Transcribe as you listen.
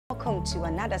Welcome to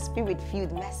another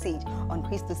spirit-filled message on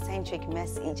Christocentric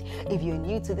Message. If you're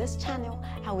new to this channel,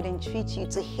 I would entreat you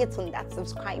to hit on that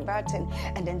subscribe button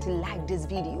and then to like this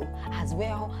video. As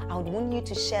well, I would want you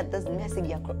to share this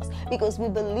message across, because we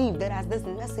believe that as this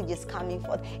message is coming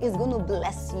forth, it's going to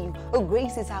bless you.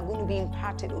 Graces are going to be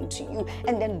imparted unto you,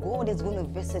 and then God is going to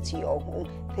visit your home.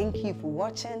 Thank you for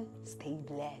watching. Stay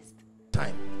blessed.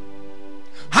 Time.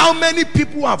 How many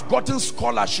people have gotten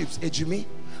scholarships, Ejimi?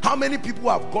 How many people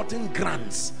have gotten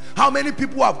grants? How many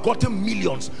people have gotten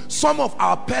millions? Some of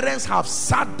our parents have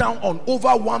sat down on over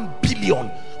 1 billion,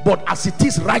 but as it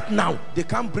is right now, they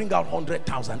can't bring out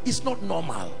 100,000. It's not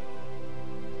normal.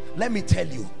 Let me tell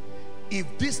you, if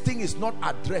this thing is not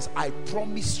addressed, I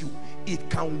promise you, it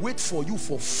can wait for you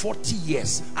for 40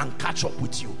 years and catch up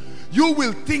with you. You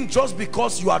will think just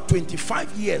because you are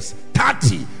 25 years,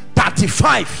 30,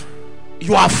 35,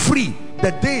 you are free.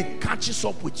 The day it catches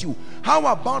up with you. How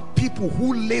about people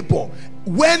who labor?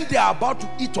 When they are about to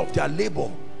eat of their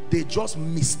labor, they just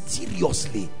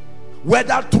mysteriously,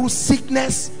 whether through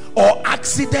sickness or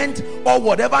accident or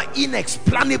whatever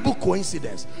inexplainable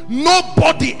coincidence,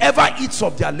 nobody ever eats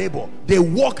of their labor. They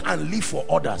work and live for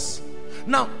others.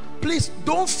 Now, please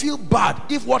don't feel bad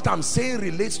if what I'm saying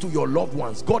relates to your loved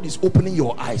ones. God is opening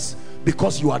your eyes,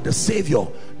 because you are the Savior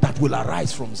that will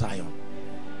arise from Zion.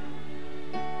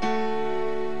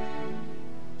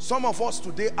 Some of us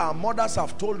today, our mothers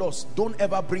have told us, don't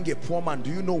ever bring a poor man. Do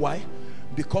you know why?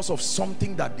 Because of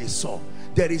something that they saw.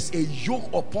 There is a yoke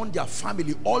upon their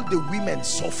family. All the women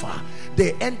suffer.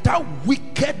 They enter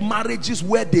wicked marriages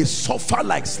where they suffer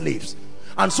like slaves.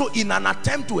 And so in an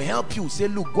attempt to help you, say,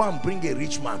 look, go and bring a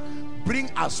rich man.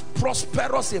 Bring as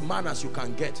prosperous a man as you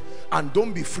can get. And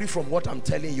don't be free from what I'm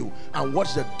telling you. And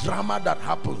watch the drama that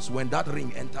happens when that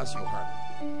ring enters your hand.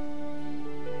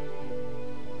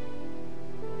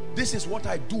 This is what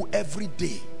I do every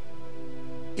day.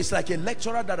 It's like a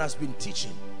lecturer that has been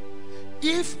teaching.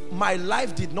 If my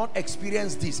life did not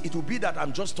experience this, it would be that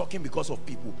I'm just talking because of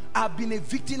people. I've been a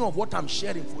victim of what I'm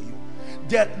sharing for you.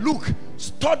 Look,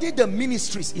 study the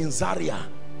ministries in Zaria.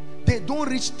 They don't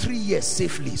reach 3 years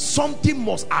safely. Something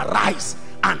must arise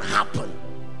and happen.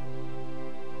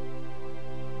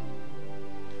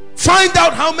 Find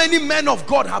out how many men of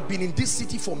God have been in this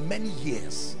city for many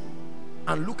years.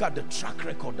 And look at the track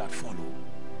record that follow.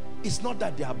 It's not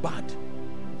that they are bad.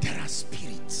 There are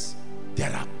spirits,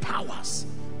 there are powers,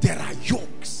 there are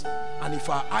yokes, and if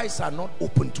our eyes are not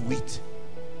open to it,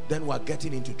 then we're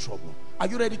getting into trouble. Are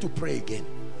you ready to pray again?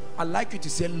 I'd like you to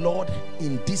say, Lord,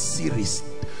 in this series,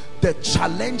 the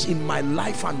challenge in my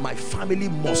life and my family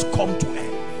must come to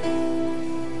end.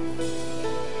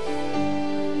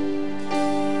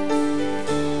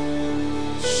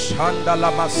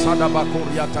 Shandala Masada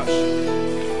Bakuriatash.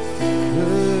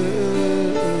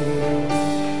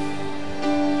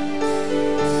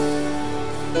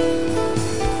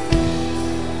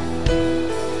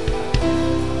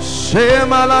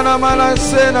 Shemalana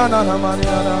Manasena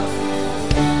Namaniana.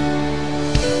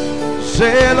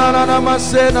 Shelana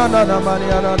Masena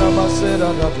Namaniana Namasena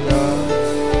Navia.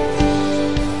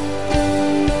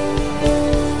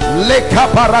 Leka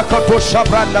Parakato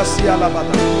Shabranda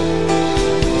Sialabata.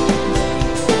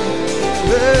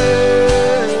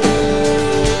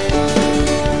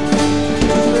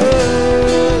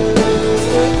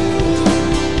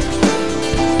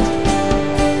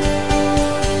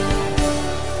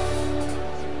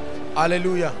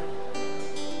 Hallelujah.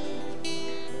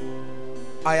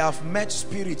 I have met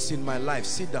spirits in my life.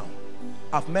 Sit down.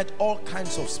 I've met all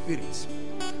kinds of spirits.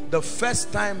 The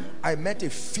first time I met a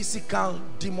physical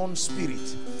demon spirit,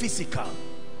 physical,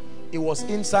 it was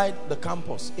inside the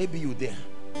campus, ABU there.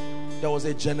 There was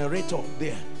a generator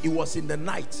there. It was in the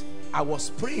night. I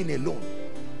was praying alone.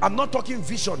 I'm not talking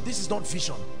vision. This is not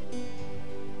vision.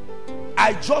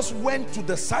 I just went to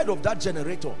the side of that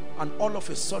generator, and all of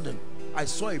a sudden I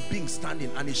saw a being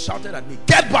standing, and he shouted at me,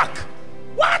 "Get back!"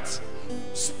 What?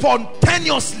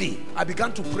 Spontaneously I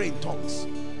began to pray in tongues,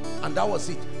 and that was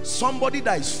it. Somebody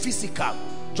that is physical,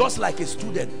 just like a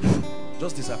student,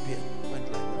 just disappeared.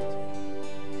 Went like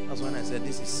that. That's when I said,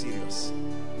 this is serious.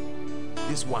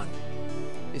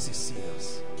 This is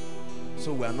serious.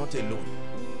 So we are not alone.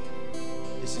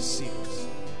 This is serious.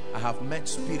 I have met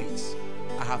spirits.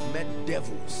 I have met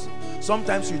devils.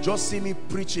 Sometimes you just see me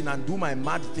preaching and do my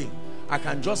mad thing. I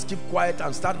can just keep quiet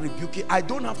and start rebuking. I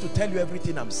don't have to tell you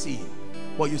everything I'm seeing.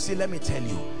 But you see, let me tell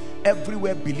you,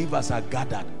 everywhere believers are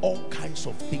gathered, all kinds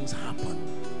of things happen.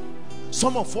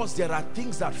 Some of us, there are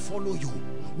things that follow you.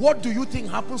 What do you think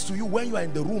happens to you when you are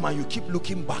in the room and you keep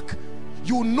looking back?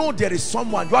 You know there is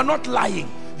someone. You are not lying.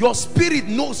 Your spirit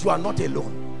knows you are not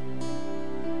alone.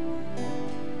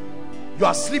 You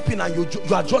are sleeping and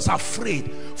you are just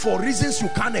afraid for reasons you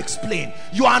can't explain.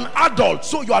 You are an adult,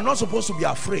 so you are not supposed to be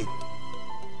afraid.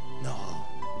 No.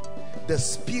 The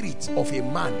spirit of a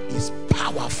man is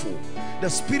powerful. The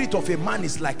spirit of a man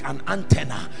is like an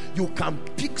antenna. You can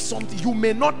pick something. You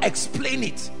may not explain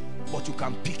it, but you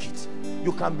can pick it.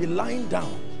 You can be lying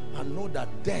down and know that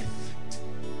death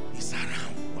is around.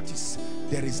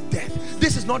 There is death.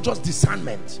 This is not just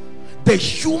discernment. The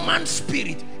human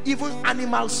spirit, even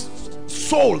animals,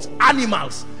 souls,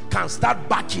 animals can start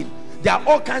backing. There are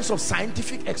all kinds of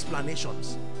scientific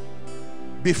explanations.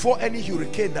 Before any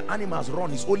hurricane, the animals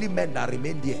run. It's only men that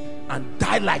remain there and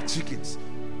die like chickens.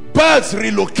 Birds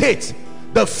relocate.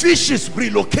 The fishes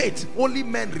relocate. Only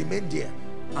men remain there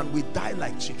and we die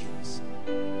like chickens.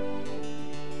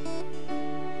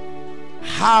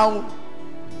 How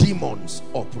demons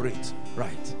operate,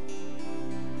 right?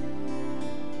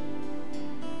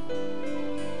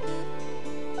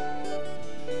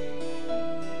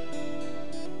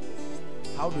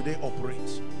 How do they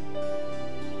operate?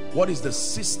 What is the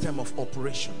system of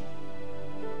operation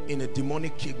in a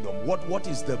demonic kingdom? What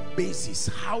is the basis?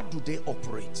 How do they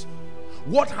operate?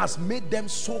 What has made them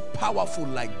so powerful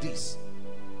like this?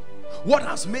 What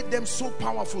has made them so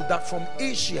powerful that from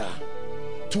Asia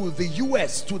to the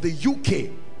US, to the UK,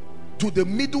 to the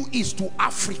Middle East, to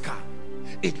Africa,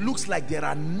 it looks like there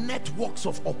are networks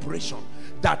of operation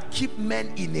that keep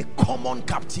men in a common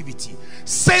captivity.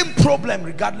 Same problem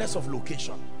regardless of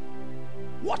location.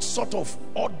 What sort of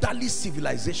orderly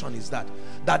civilization is that?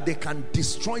 That they can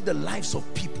destroy the lives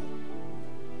of people,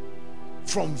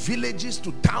 from villages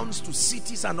to towns to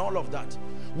cities and all of that.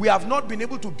 We have not been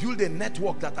able to build a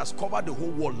network that has covered the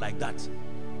whole world like that.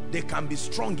 They can be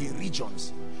strong in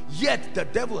regions. Yet the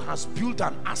devil has built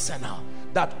an arsenal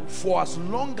that for as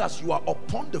long as you are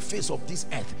upon the face of this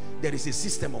earth, there is a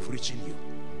system of reaching you.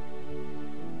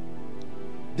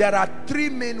 There are three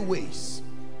main ways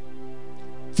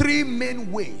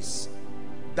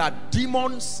that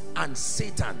demons and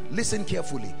Satan, listen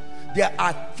carefully, there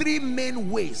are three main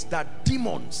ways that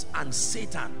demons and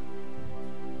Satan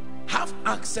have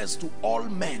access to all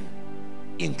men,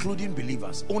 including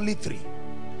believers. Only three.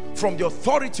 From the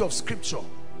authority of scripture,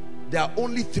 there are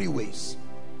only three ways.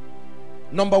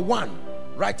 Number one,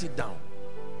 write it down: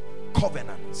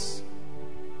 covenants.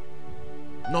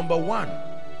 Number one,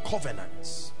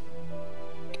 covenants.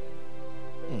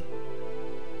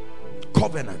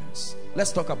 Covenants.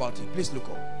 Let's talk about it. Please look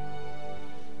up.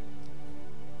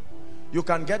 You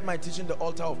can get my teaching, The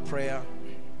Altar of Prayer.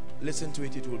 Listen to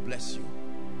it, it will bless you.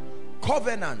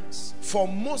 Covenants, for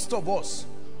most of us,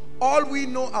 all we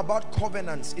know about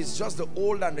covenants is just the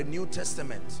Old and the New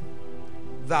Testament.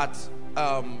 That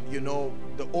you know,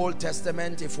 the Old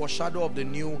Testament, a foreshadow of the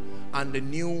New, and the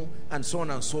New, and so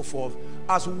on and so forth.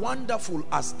 As wonderful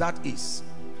as that is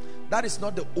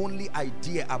not the only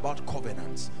idea about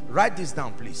covenants. Write this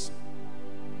down, please.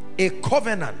 A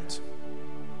covenant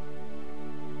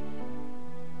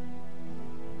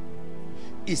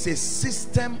is a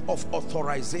system of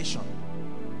authorization.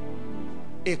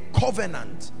 A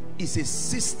covenant is a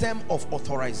system of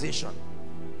authorization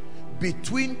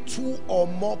between two or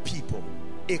more people.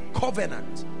 A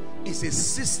covenant is a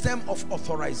system of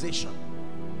authorization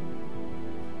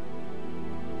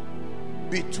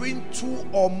between two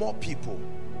or more people,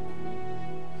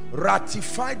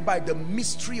 ratified by the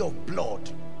mystery of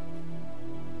blood.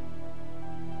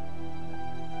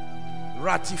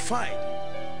 Ratified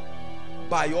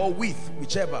by or with,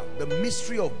 whichever, the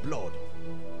mystery of blood,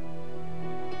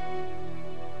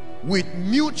 with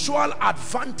mutual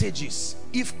advantages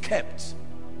if kept.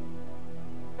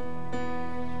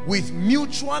 With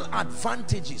mutual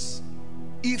advantages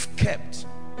if kept,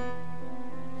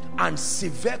 and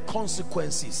severe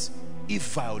consequences if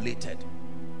violated.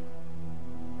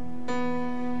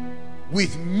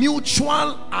 With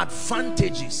mutual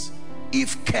advantages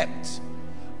if kept,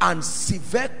 and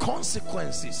severe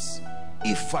consequences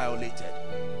if violated.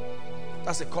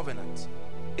 That's a covenant.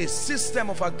 A system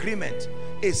of agreement,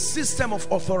 a system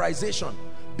of authorization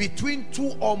between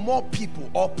two or more people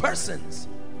or persons.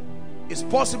 It's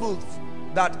possible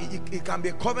that it can be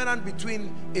a covenant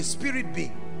between a spirit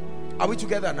being. Are we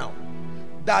together now?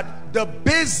 That the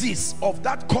basis of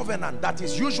that covenant, that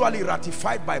is usually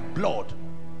ratified by blood,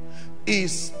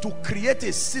 is to create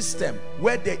a system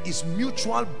where there is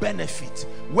mutual benefit,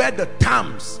 where the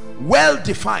terms well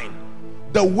defined,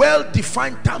 the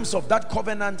well-defined terms of that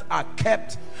covenant are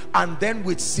kept, and then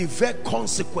with severe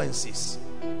consequences.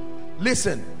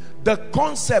 Listen, the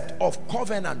concept of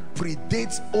covenant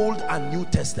predates Old and New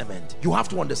Testament. You have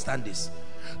to understand this.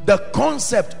 The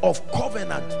concept of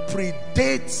covenant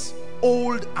predates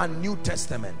Old and New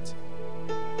Testament.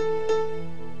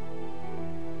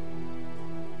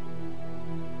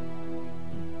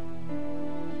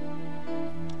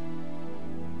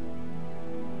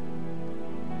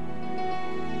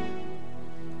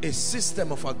 A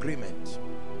system of agreement.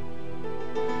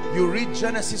 You read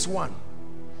Genesis 1,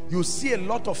 you see a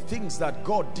lot of things that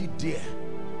God did there.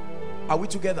 Are we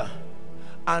together?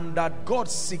 And that God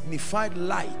signified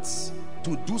lights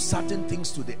to do certain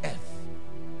things to the earth.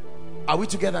 Are we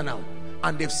together now?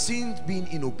 And they've seen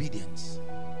being in obedience.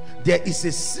 There is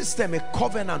a system, a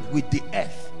covenant with the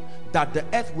earth, that the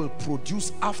earth will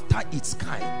produce after its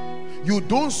kind. You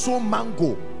don't sow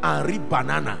mango and reap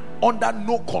banana under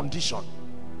no condition.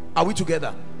 Are we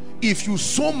together? If you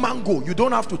sow mango, you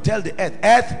don't have to tell the earth,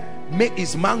 earth, make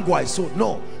is mango I sow.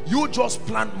 No, you just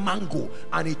plant mango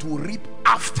and it will reap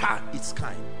after its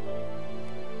kind.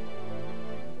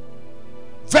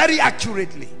 Very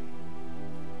accurately.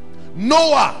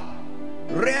 Noah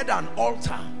reared an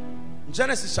altar,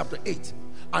 Genesis chapter 8,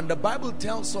 and the Bible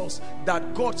tells us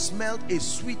that God smelled a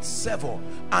sweet savour,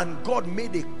 and God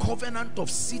made a covenant of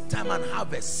seed time and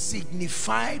harvest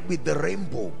signified with the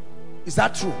rainbow. Is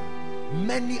that true?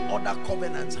 Many other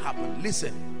covenants happen.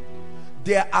 Listen,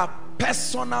 there are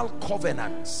personal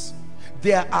covenants,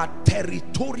 there are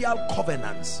territorial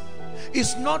covenants.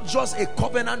 It's not just a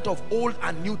covenant of Old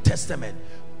and New Testament.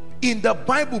 In the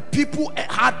Bible, people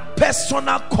had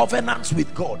personal covenants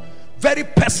with God, very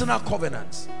personal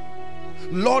covenants.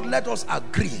 Lord, let us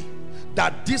agree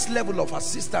that this level of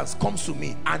assistance comes to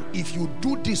me, and if you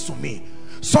do this to me.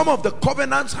 Some of the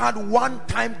covenants had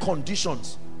one-time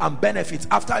conditions and benefits.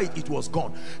 After it was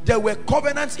gone. There were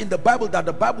covenants in the Bible that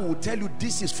the Bible will tell you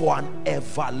this is for an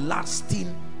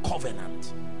everlasting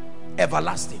covenant.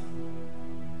 Everlasting.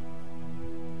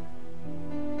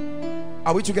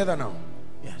 Are we together now?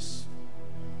 Yes.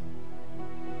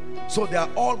 So there are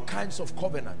all kinds of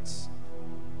covenants.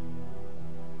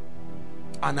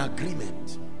 An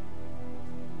agreement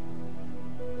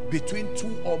between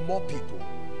two or more people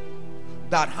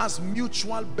that has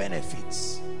mutual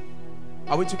benefits.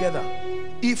 Are we together?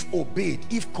 If obeyed,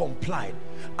 if complied,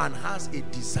 and has a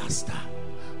disaster.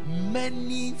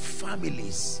 Many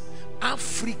families,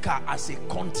 Africa as a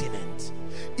continent,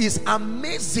 is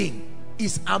amazing.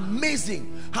 It's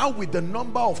amazing how with the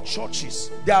number of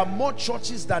churches, there are more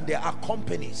churches than there are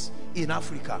companies in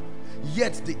Africa,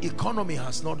 yet the economy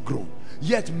has not grown.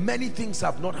 Yet many things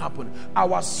have not happened.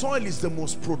 Our soil is the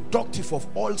most productive of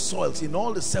all soils in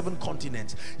all the 7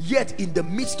 continents. Yet in the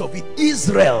midst of it,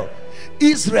 Israel,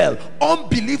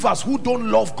 unbelievers who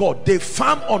don't love God, they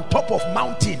farm on top of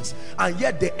mountains, and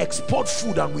yet they export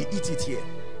food and we eat it here.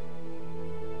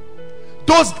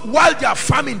 Those, while they are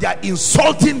farming, they are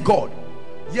insulting God.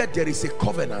 Yet there is a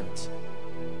covenant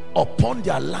upon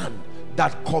their land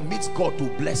that commits God to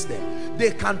bless them.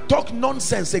 They can talk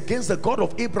nonsense against the God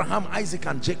of Abraham, Isaac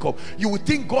and Jacob. You would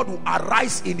think God will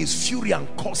arise in his fury and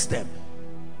curse them.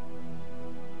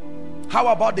 How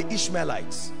about the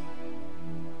Ishmaelites?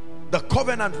 The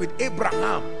covenant with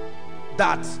Abraham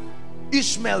that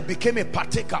Ishmael became a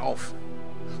partaker of.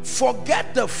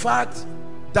 Forget the fact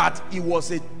that he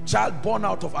was a child born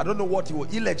out of, I don't know what he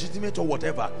was, illegitimate or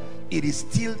whatever. It is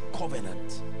still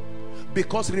covenant.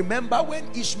 Because remember when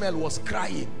Ishmael was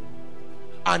crying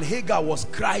and Hagar was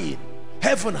crying,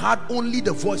 heaven had only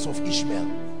the voice of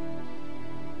Ishmael,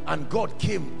 and God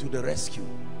came to the rescue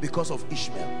because of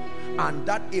Ishmael. And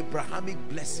that Abrahamic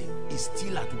blessing is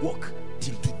still at work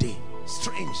till today.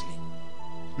 Strangely,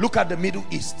 look at the Middle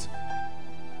East,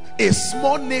 a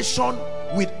small nation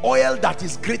with oil that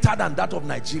is greater than that of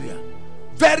Nigeria,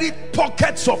 very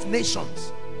pockets of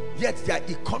nations, yet their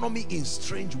economy in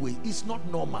strange way is not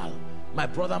normal. My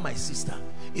brother, my sister,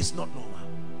 it's not normal.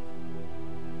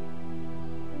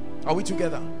 Are we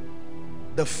together?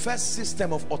 The first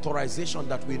system of authorization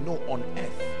that we know on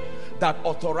earth that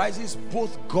authorizes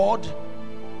both God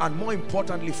and, more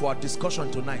importantly for our discussion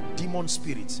tonight, demon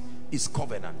spirits, is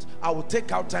covenant. I will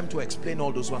take out time to explain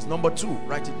all those ones. Number 2,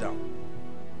 write it down.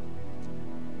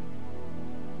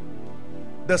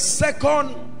 The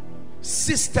second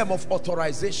system of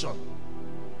authorization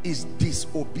is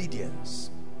disobedience.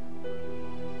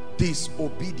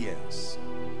 Disobedience.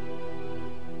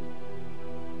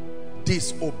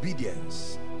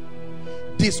 Disobedience.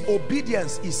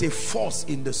 Disobedience is a force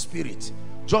in the spirit,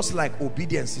 just like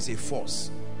obedience is a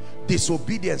force.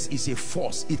 Disobedience is a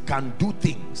force. It can do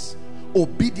things.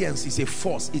 Obedience is a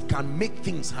force. It can make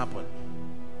things happen.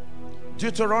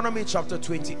 Deuteronomy chapter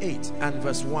 28 and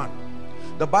verse 1.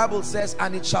 The Bible says,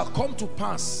 and it shall come to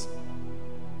pass,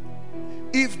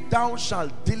 if thou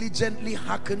shalt diligently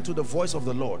hearken to the voice of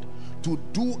the Lord, to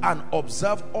do and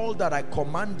observe all that I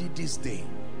command thee this day.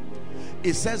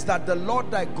 It says that the Lord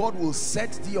thy God will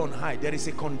set thee on high. There is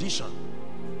a condition.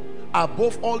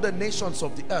 Above all the nations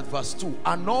of the earth. Verse 2.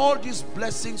 And all these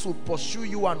blessings will pursue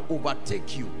you and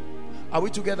overtake you, Are we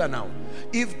together now?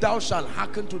 If thou shalt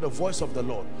hearken to the voice of the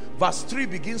Lord. Verse 3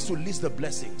 begins to list the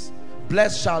blessings.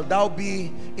 Blessed shalt thou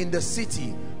be in the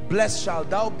city. Blessed shalt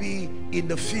thou be in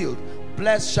the field.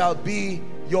 Blessed shall be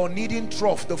your kneading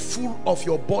trough, the fruit of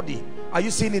your body. Are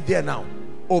you seeing it there now?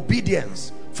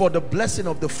 Obedience for the blessing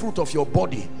of the fruit of your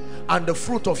body, and the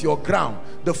fruit of your ground,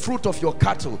 the fruit of your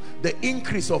cattle, the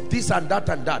increase of this and that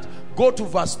and that. Go to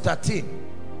verse 13.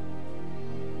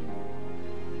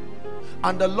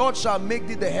 And the Lord shall make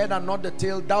thee the head and not the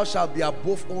tail. Thou shalt be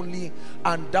above only,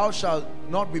 and thou shalt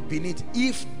not be beneath,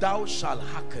 if thou shalt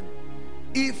hearken.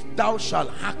 If thou shalt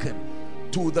hearken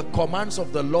to the commands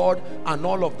of the Lord and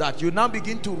all of that. You now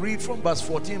begin to read from verse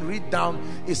 14, read down.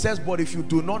 It says, but if you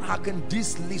do not hearken,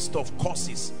 this list of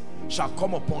curses shall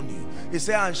come upon you. It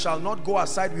says, and shall not go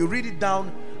aside. We read it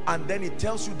down, and then it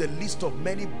tells you the list of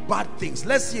many bad things.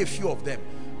 Let's see a few of them.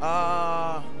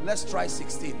 Let's try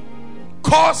 16.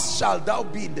 Cursed shall thou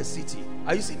be in the city.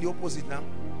 Are you seeing the opposite now?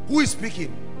 Who is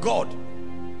speaking? God.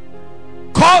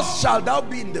 Cursed shall thou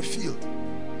be in the field.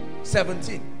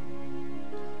 17.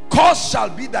 Cursed shall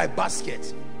be thy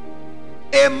basket.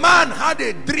 A man had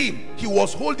a dream. He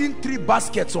was holding 3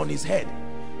 baskets on his head.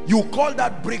 You call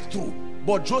that breakthrough.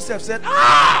 But Joseph said,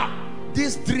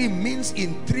 this dream means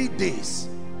in 3 days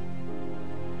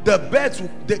the birds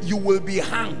that you will be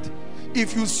hanged.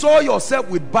 If you saw yourself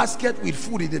with basket with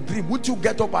food in the dream, would you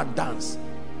get up and dance?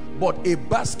 But a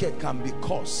basket can be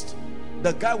cursed.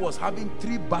 The guy was having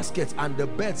 3 baskets and the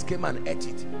birds came and ate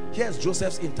it. Here's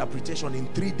Joseph's interpretation: in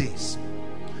 3 days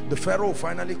the Pharaoh will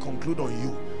finally conclude on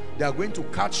you. They are going to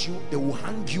catch you, they will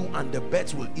hang you, and the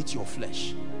birds will eat your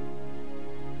flesh.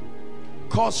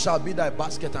 Cursed shall be thy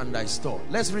basket and thy store.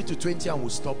 Let's read to 20 and we'll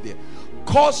stop there.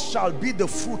 Cursed shall be the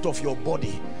fruit of your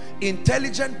body.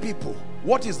 Intelligent people,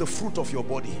 what is the fruit of your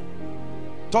body?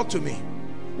 Talk to me.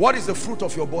 What is the fruit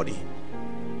of your body?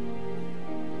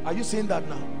 Are you seeing that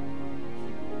now?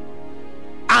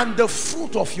 And the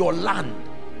fruit of your land,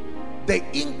 the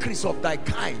increase of thy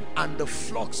kind, and the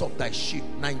flocks of thy sheep.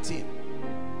 19.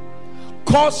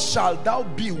 Cursed shall thou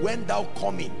be when thou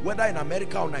come in, whether in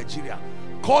America or Nigeria.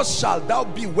 Cursed shall thou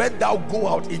be when thou go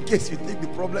out, in case you think the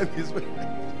problem is with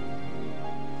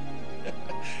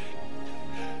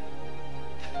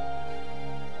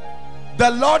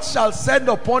the Lord shall send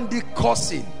upon thee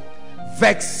cursing,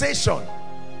 vexation,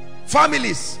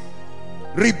 families,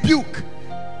 rebuke,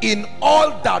 in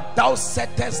all that thou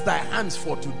settest thy hands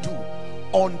for to do,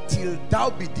 until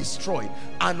thou be destroyed,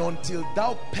 and until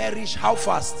thou perish. How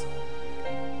fast?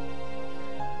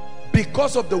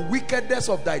 Because of the wickedness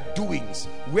of thy doings,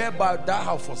 whereby thou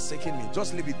hast forsaken me.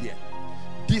 Just leave it there.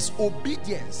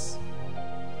 Disobedience.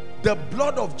 The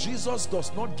blood of Jesus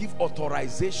does not give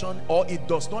authorization, or it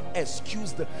does not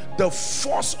excuse the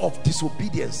force of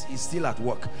disobedience is still at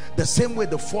work. The same way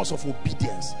the force of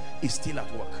obedience is still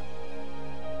at work.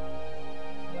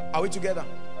 Are we together?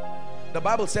 The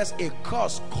Bible says a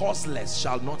curse causeless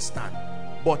shall not stand,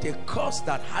 but a curse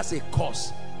that has a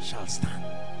cause shall stand.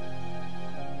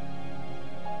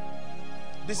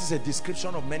 This is a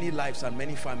description of many lives and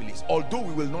many families, although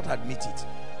we will not admit it,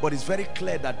 but it's very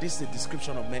clear that this is a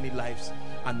description of many lives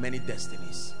and many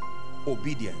destinies.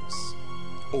 Obedience,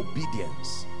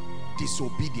 obedience,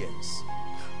 disobedience.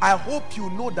 I hope you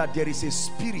know that there is a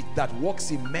spirit that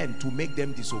works in men to make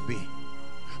them disobey,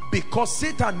 because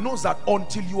Satan knows that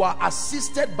until you are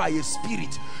assisted by a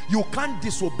spirit, you can't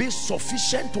disobey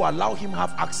sufficient to allow him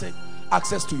have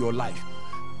access to your life.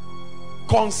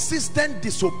 Consistent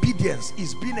disobedience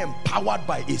is being empowered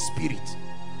by a spirit.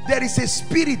 There is a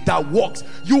spirit that works.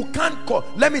 You can't call.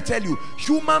 Let me tell you,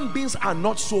 human beings are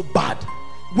not so bad.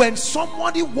 When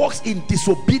somebody walks in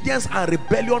disobedience and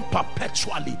rebellion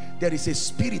perpetually, there is a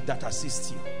spirit that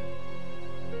assists you.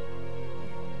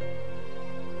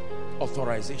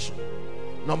 Authorization.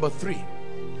 Number 3,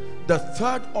 the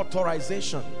third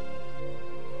authorization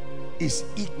is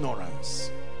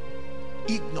ignorance.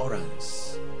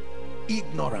 Ignorance.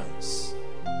 Ignorance.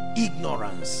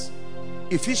 Ignorance.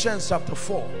 Ephesians chapter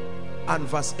 4 and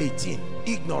verse 18.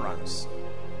 Ignorance.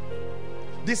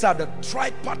 These are the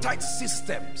tripartite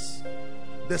systems,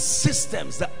 the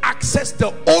systems, the access,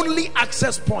 the only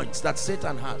access points that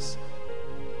Satan has.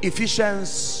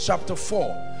 Ephesians chapter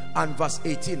 4 and verse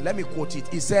 18, let me quote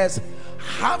it. It says,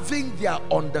 having their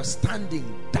understanding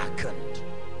darkened.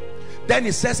 Then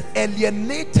it says,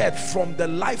 alienated from the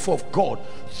life of God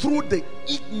through the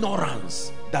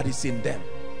ignorance that is in them.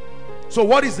 So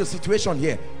what is the situation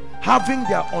here? Having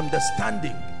their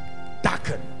understanding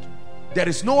darkened. There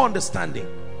is no understanding.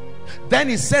 Then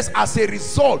it says, as a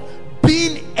result,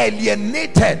 being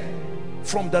alienated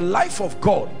from the life of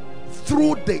God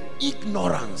through the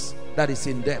ignorance that is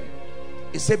in them.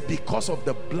 It said because of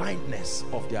the blindness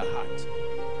of their heart.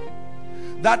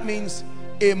 That means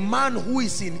a man who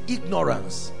is in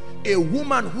ignorance, a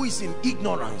woman who is in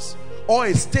ignorance, or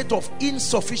a state of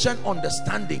insufficient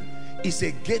understanding is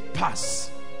a gate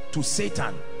pass to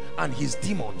Satan and his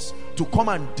demons to come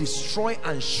and destroy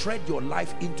and shred your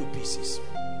life into pieces.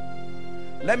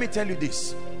 Let me tell you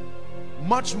this,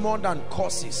 much more than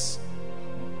curses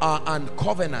and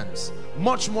covenants,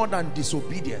 much more than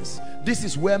disobedience, this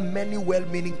is where many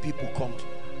well-meaning people come to.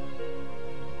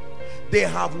 They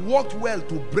have worked well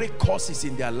to break curses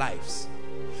in their lives.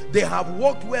 They have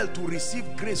worked well to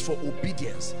receive grace for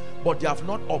obedience, but they have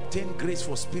not obtained grace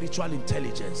for spiritual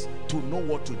intelligence to know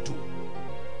what to do.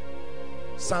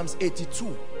 Psalms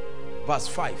 82 verse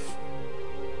 5.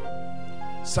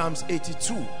 Psalms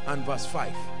 82 and verse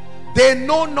 5. They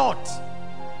know not,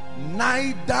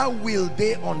 neither will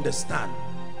they understand.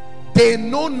 They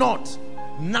know not,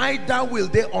 neither will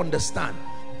they understand.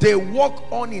 They walk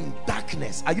on in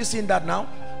darkness. Are you seeing that now?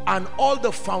 And all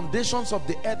the foundations of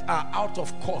the earth are out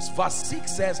of course. Verse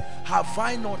 6 says, have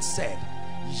I not said,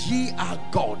 ye are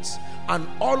gods, and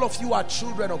all of you are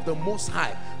children of the Most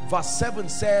High. Verse 7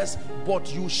 says,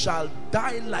 but you shall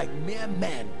die like mere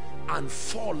men and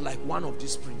fall like one of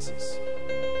these princes.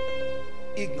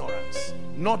 Ignorance,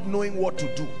 not knowing what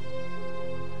to do.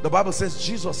 The Bible says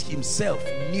Jesus himself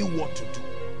knew what to do.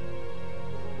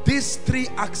 These three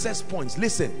access points,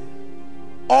 listen,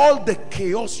 all the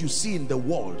chaos you see in the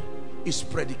world is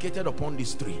predicated upon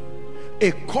these three.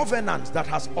 A covenant that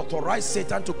has authorized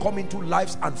Satan to come into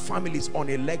lives and families on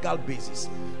a legal basis.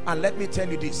 And let me tell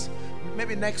you this,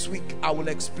 maybe next week I will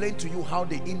explain to you how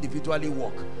they individually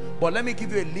work, but let me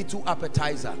give you a little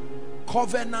appetizer.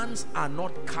 Covenants are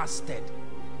not casted.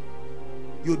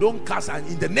 You don't cast, and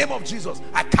in the name of Jesus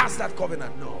I cast that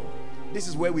covenant. No, this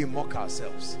is where we mock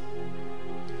ourselves.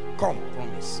 Come,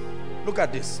 promise. Look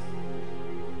at this.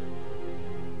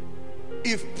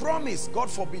 If promise,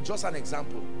 God forbid, just an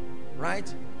example,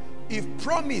 right? If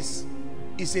promise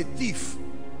is a thief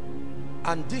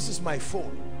and this is my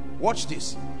phone, watch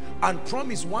this, and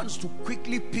promise wants to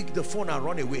quickly pick the phone and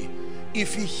run away,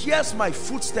 if he hears my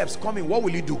footsteps coming, what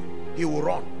will he do? He will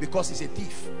run because he's a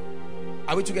thief.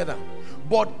 Are we together?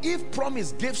 But if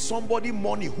promise gave somebody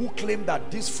money who claimed that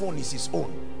this phone is his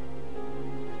own,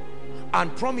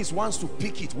 and promise wants to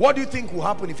pick it, what do you think will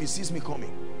happen if he sees me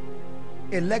coming?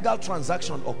 A legal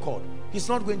transaction occurred. He's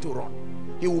not going to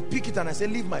run. He will pick it, and I say,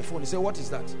 leave my phone. He say, what is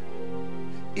that?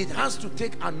 It has to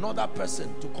take another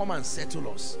person to come and settle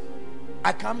us.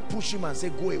 I can't push him and say,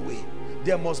 go away.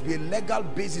 There must be a legal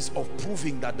basis of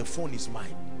proving that the phone is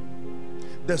mine.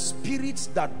 The spirits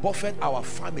that buffet our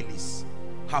families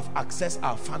have accessed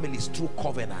our families through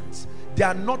covenants. They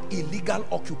are not illegal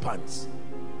occupants.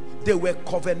 They were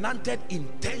covenanted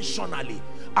intentionally.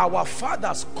 Our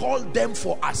fathers called them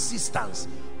for assistance.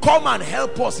 Come and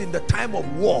help us in the time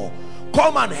of war.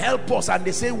 Come and help us. And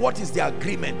they say, what is the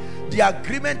agreement? The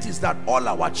agreement is that all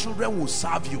our children will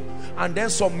serve you. And then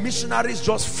some missionaries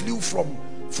just flew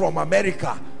from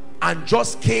America and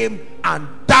just came and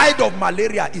died of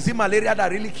malaria. Is it malaria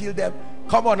that really killed them?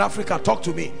 Come on, Africa, talk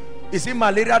to me. Is it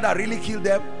malaria that really killed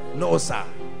them? No, sir.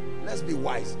 Let's be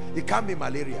wise. It can't be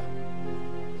malaria.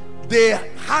 They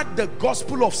had the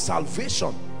gospel of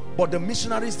salvation, but the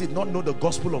missionaries did not know the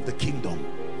gospel of the kingdom.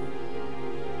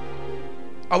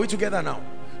 Are we together now?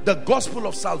 The gospel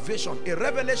of salvation, a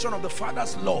revelation of the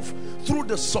Father's love through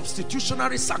the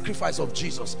substitutionary sacrifice of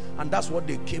Jesus. And that's what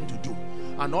they came to do.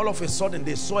 And all of a sudden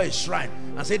they saw a shrine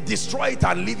and said, destroy it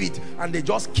and leave it. And they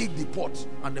just kicked the pot,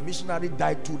 and the missionary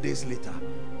died 2 days later.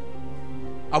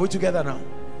 Are we together now?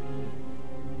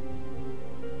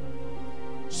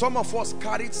 Some of us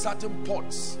carried certain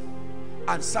pots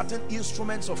and certain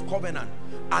instruments of covenant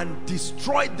and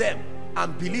destroyed them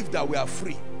and believed that we are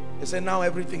free. They say now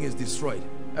everything is destroyed.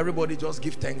 Everybody just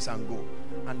give thanks and go.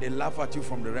 And they laugh at you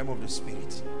from the realm of the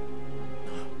spirit.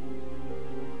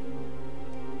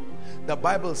 The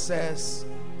Bible says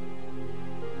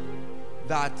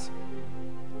that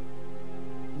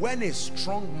when a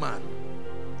strong man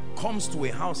comes to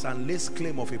a house and lays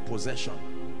claim of a possession,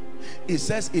 it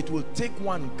says it will take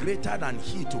one greater than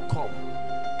he to come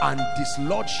and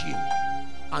dislodge him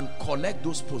and collect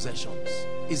those possessions.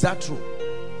 Is that true?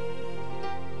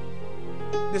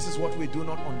 This is what we do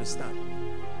not understand.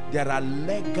 There are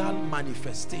legal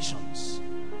manifestations.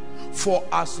 For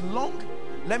as long,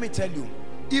 let me tell you,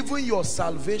 even your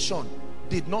salvation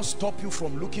did not stop you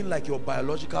from looking like your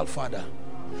biological father.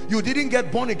 You didn't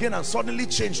get born again and suddenly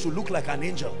change to look like an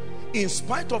angel. In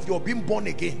spite of your being born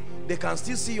again, they can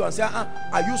still see you and say,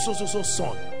 are you so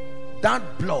son?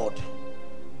 That blood,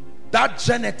 that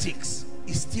genetics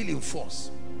is still in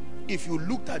force. If you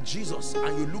looked at Jesus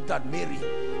and you looked at Mary,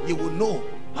 you will know,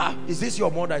 is this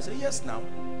your mother? I say, yes, now,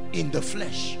 in the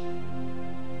flesh.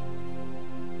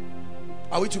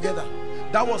 Are we together?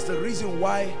 That was the reason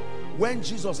why when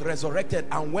Jesus resurrected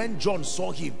and when John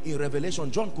saw him in Revelation,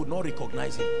 John could not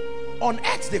recognize him. On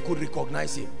earth they could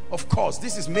recognize him. Of course,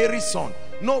 this is Mary's son.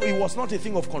 No, it was not a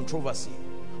thing of controversy.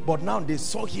 But now they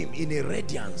saw him in a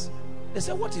radiance. They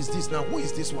said, what is this now? Who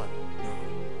is this one?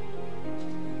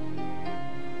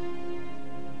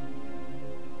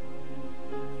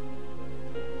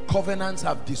 Covenants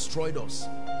have destroyed us.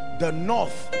 The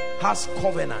north has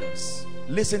covenants.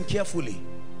 Listen carefully.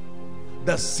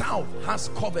 The south has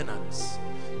covenants.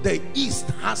 The east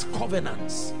has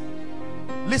covenants.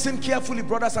 Listen carefully,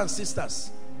 brothers and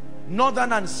sisters.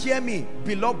 Northerners, hear me,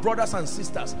 beloved brothers and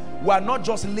sisters. We are not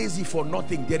just lazy for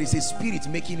nothing. There is a spirit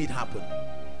making it happen.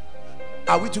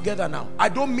 Are we together now? I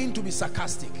don't mean to be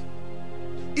sarcastic.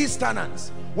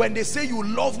 Easterners, when they say you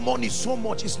love money so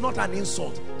much, it's not an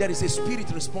insult. There is a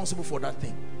spirit responsible for that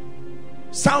thing.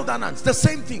 Southerners, the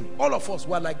same thing. All of us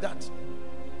were like that.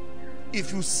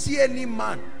 If you see any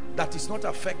man that is not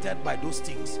affected by those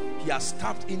things, he has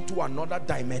tapped into another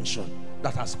dimension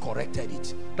that has corrected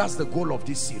it. That's the goal of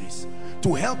this series,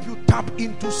 to help you tap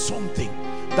into something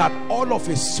that all of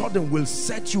a sudden will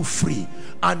set you free,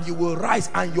 and you will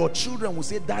rise, and your children will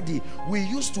say, Daddy, we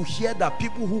used to hear that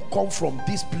people who come from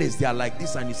this place, they are like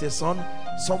this. And you say, son,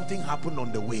 something happened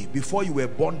on the way. Before you were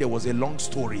born, there was a long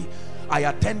story. I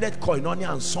attended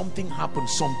Koinonia and something happened.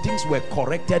 Some things were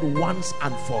corrected once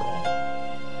and for all.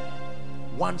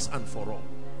 Once and for all.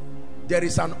 There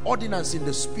is an ordinance in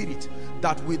the spirit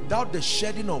that without the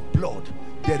shedding of blood,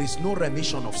 there is no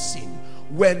remission of sin.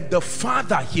 When the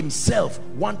Father himself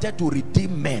wanted to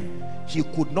redeem men, he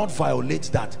could not violate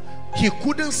that. He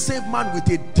couldn't save man with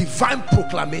a divine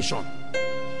proclamation.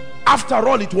 After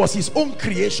all, it was his own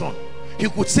creation. He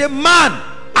could say, man,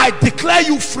 I declare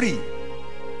you free.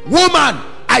 Woman,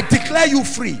 I declare you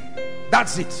free.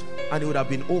 That's it. And it would have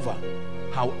been over.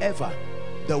 However,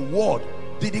 the word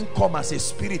didn't come as a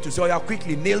spirit to say, oh yeah,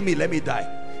 quickly nail me, let me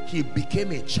die. He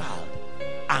became a child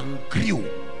and grew.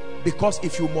 Because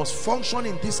if you must function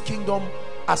in this kingdom,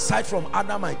 aside from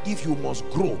Adam and Eve, you must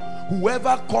grow.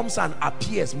 Whoever comes and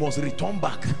appears must return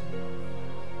back.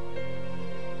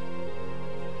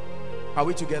 Are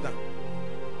we together?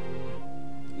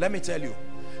 Let me tell you,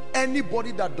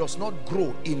 anybody that does not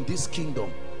grow in this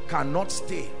kingdom cannot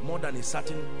stay more than a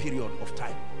certain period of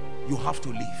time. You have to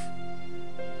leave.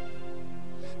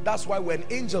 That's why when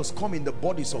angels come in the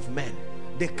bodies of men,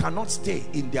 they cannot stay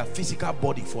in their physical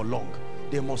body for long.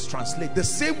 They must translate. The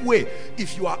same way,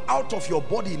 if you are out of your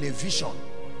body in a vision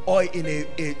or in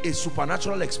a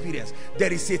supernatural experience,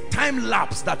 there is a time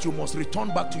lapse that you must return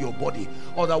back to your body.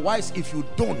 Otherwise, if you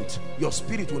don't, your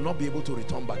spirit will not be able to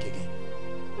return back again.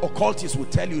 Occultists will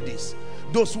tell you this.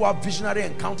 Those who have visionary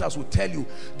encounters will tell you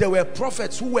there were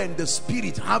prophets who were in the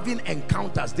spirit having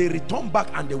encounters. They returned back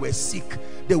and they were sick.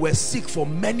 They were sick for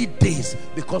many days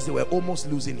because they were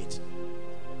almost losing it.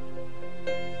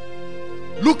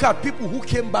 Look at people who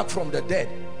came back from the dead.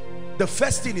 The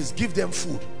first thing is give them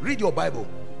food. Read your Bible.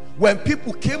 When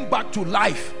people came back to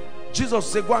life, Jesus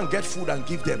said, go and get food and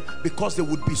give them, because they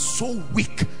would be so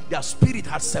weak. Their spirit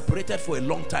had separated for a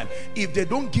long time. If they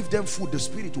don't give them food, the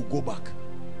spirit will go back.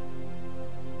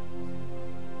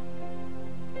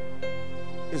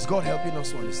 Is God helping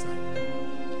us to understand?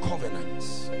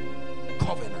 Covenants,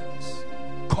 covenants,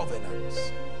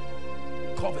 covenants,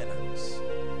 covenants.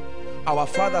 Our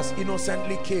fathers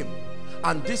innocently came,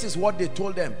 and this is what they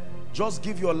told them: just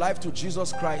give your life to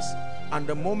Jesus Christ, and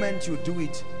the moment you do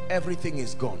it, everything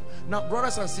is gone. Now,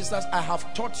 brothers and sisters, I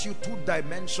have taught you two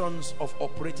dimensions of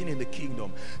operating in the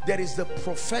kingdom. There is the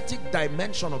prophetic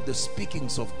dimension of the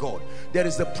speakings of God. There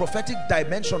is the prophetic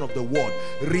dimension of the word,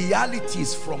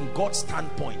 realities from God's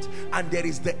standpoint, and there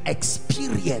is the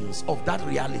experience of that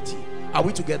reality. Are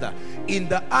we together? In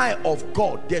the eye of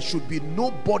God, there should be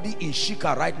nobody in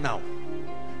Shika right now.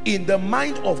 In the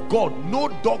mind of God, no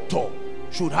doctor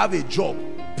should have a job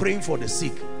praying for the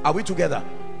sick. Are we together?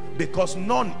 Because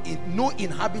no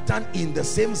inhabitant in the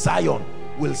same Zion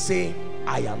will say,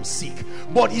 I am sick.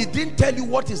 But he didn't tell you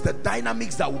what is the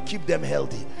dynamics that will keep them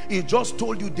healthy. He just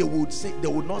told you they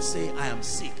would not say, I am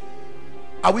sick.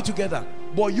 Are we together?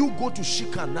 But you go to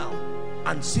Shika now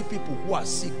and see people who are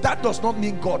sick. That does not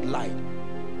mean God lied.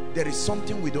 There is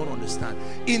something we don't understand.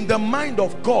 In the mind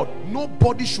of God,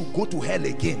 nobody should go to hell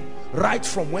again. Right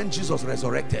from when Jesus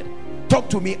resurrected. Talk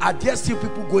to me. Are there still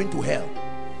people going to hell?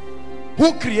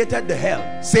 Who created the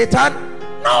hell? Satan?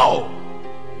 No.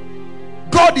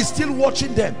 God God is still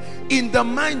watching them. In the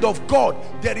mind of God,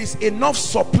 there is enough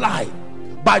supply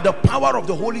by the power of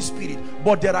the Holy Spirit,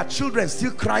 but there are children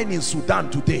still crying in Sudan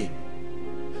today.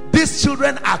 These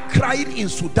children are crying in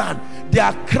Sudan. They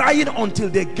are crying until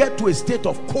they get to a state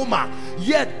of coma,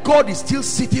 yet God is still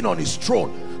sitting on his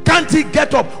throne. Can't he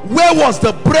get up? Where was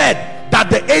the bread that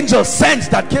the angel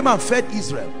sent that came and fed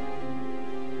Israel?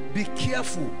 Be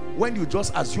careful when you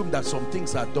just assume that some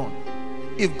things are done.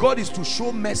 If God is to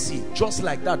show mercy just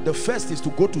like that, the first is to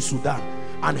go to Sudan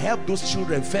and help those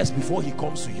children first before he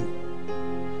comes to you.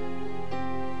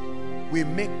 We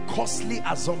make costly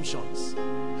assumptions.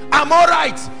 I'm all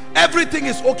right, everything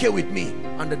is okay with me,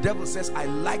 and the devil says, I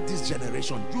like this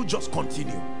generation, you just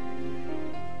continue.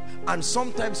 And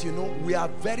sometimes, you know, we are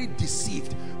very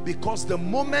deceived, because the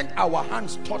moment our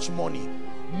hands touch money,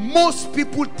 most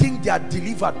people think they are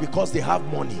delivered because they have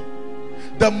money.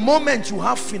 The moment you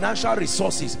have financial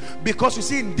resources, because you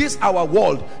see, in this our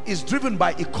world is driven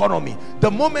by economy.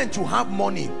 The moment you have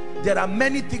money, there are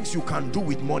many things you can do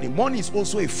with money. Money is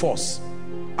also a force.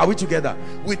 Are we together?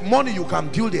 With money you can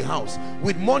build a house.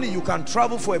 With money you can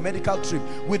travel for a medical trip.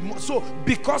 So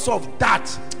because of that,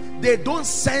 they don't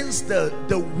sense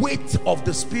the weight of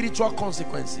the spiritual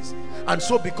consequences. And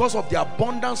so because of the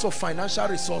abundance of financial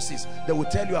resources, they will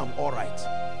tell you, I'm all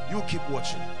right. You keep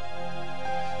watching.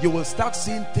 You will start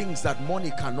seeing things that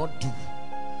money cannot do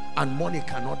and money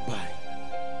cannot buy.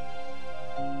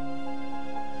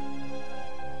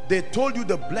 They told you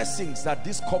the blessings that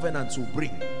these covenants will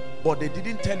bring, but they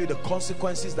didn't tell you the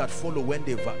consequences that follow when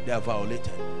they are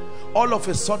violated. All of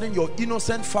a sudden, your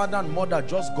innocent father and mother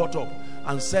just got up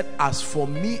and said, as for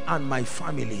me and my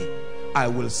family, I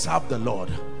will serve the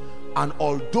Lord. And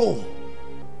although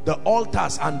the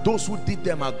altars and those who did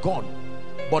them are gone,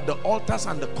 but the altars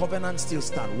and the covenants still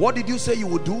stand. What did you say you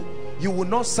would do? You will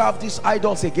not serve these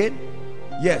idols again?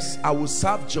 Yes, I will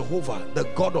serve Jehovah, the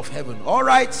God of heaven. All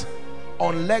right,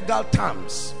 on legal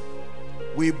terms,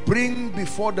 we bring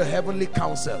before the heavenly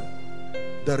council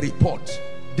the report.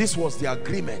 This was the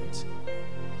agreement.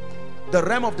 The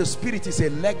realm of the spirit is a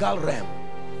legal realm.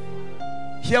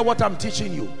 Hear what I'm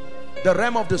teaching you. The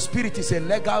realm of the spirit is a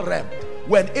legal realm.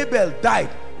 When Abel died,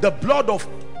 the blood of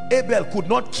Abel could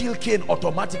not kill Cain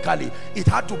automatically. It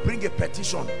had to bring a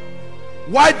petition.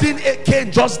 Why didn't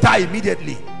Cain just die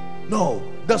immediately? No,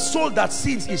 the soul that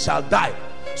sins, it shall die.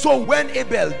 So when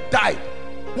Abel died,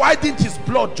 why didn't his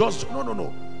blood just...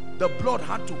 No. The blood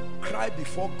had to cry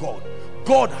before God.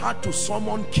 God had to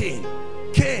summon Cain.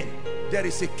 Cain, there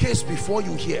is a case before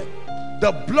you here.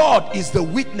 The blood is the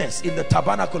witness in the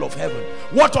tabernacle of heaven.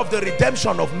 What of the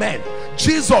redemption of men?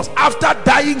 Jesus, after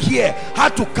dying here,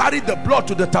 had to carry the blood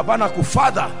to the tabernacle.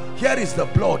 Father, here is the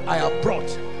blood I have brought.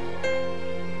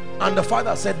 And the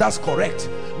father said, that's correct.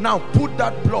 Now put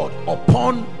that blood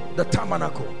upon the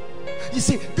tabernacle. You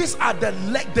see, these are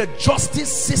the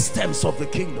justice systems of the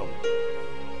kingdom.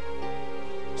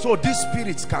 So these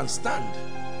spirits can stand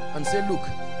and say, look,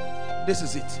 this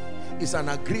is it. It's an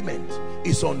agreement.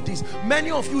 It's on this.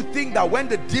 Many of you think that when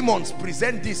the demons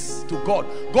present this to God,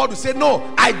 God will say,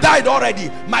 no, I died already,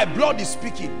 my blood is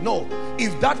speaking. No,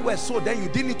 if that were so, then you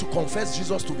didn't need to confess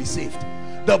Jesus to be saved.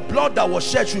 The blood that was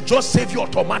shed should just save you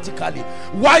automatically.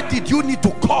 Why did you need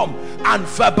to come and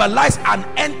verbalize and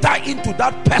enter into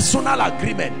that personal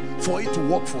agreement for it to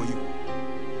work for you?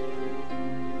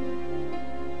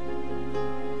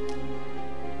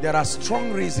 There are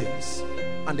strong reasons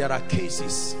and there are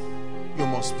cases you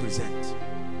must present.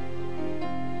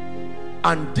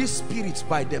 And these spirits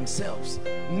by themselves,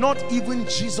 not even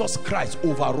Jesus Christ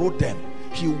overrode them.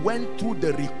 He went through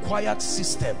the required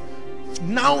system.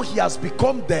 Now he has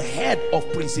become the head of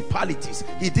principalities.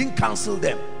 He didn't cancel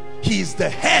them. He is the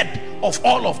head of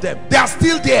all of them. They are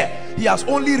still there. He has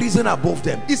only risen above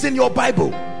them. It's in your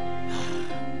Bible.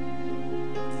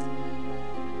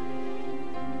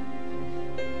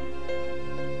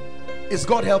 Is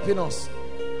God helping us?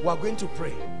 We are going to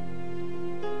pray.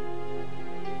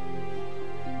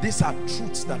 These are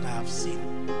truths that I have seen.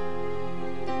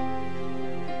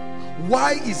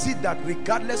 Why is it that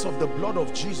regardless of the blood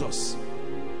of Jesus,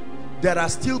 there are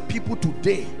still people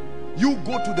today? You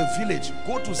go to the village,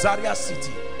 go to Zaria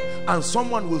city, and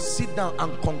someone will sit down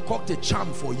and concoct a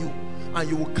charm for you, and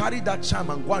you will carry that charm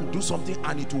and go and do something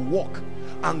and it will work,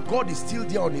 and God is still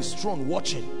there on his throne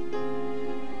watching.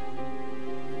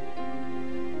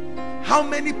 How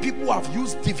many people have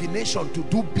used divination to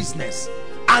do business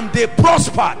and they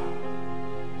prospered?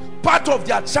 Part of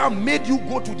their charm made you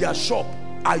go to their shop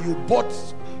and you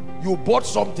bought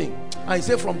something and you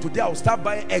say, from today I'll start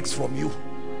buying eggs from you.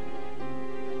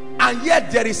 And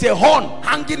yet there is a horn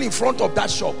hanging in front of that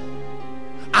shop.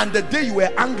 And the day you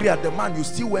were angry at the man, you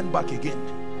still went back again.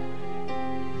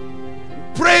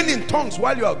 Praying in tongues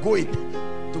while you are going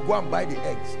to go and buy the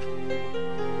eggs.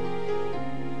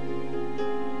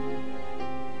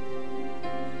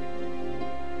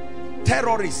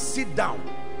 Terrorists sit down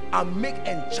and make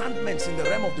enchantments in the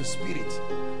realm of the spirit,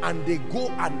 and they go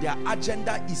and their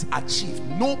agenda is achieved.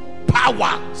 No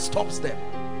power stops them.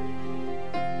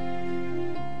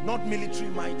 Not military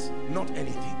might, not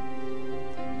anything.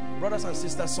 Brothers and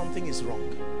sisters, something is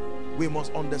wrong. We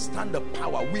must understand the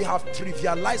power. We have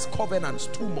trivialized covenants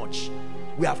too much.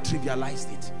 We have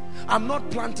trivialized it. I'm not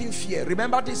planting fear.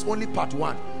 Remember, this is only part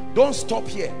 1. Don't stop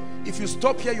here. If you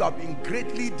stop here, you have been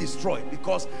greatly destroyed,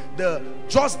 because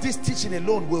just this teaching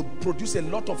alone will produce a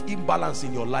lot of imbalance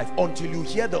in your life until you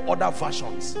hear the other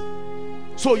versions.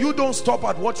 So you don't stop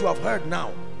at what you have heard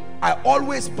now. I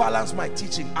always balance my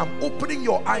teaching. I'm opening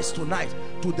your eyes tonight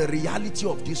to the reality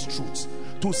of these truths.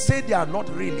 To say they are not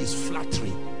real is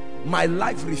flattery. My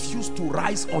life refused to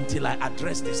rise until I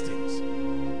address these things.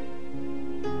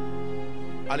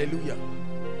 Hallelujah.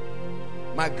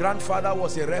 My grandfather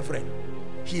was a reverend.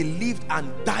 He lived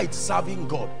and died serving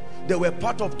God. They were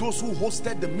part of those who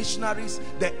hosted the missionaries,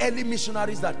 the early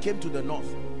missionaries that came to the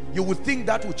north. You would think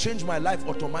that would change my life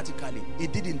automatically.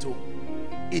 It didn't.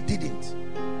 It didn't.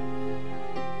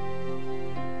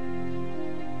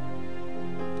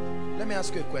 Let me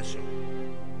ask you a question.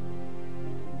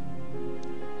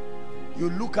 You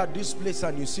look at this place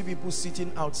and you see people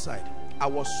sitting outside. I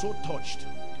was so touched.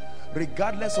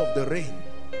 Regardless of the rain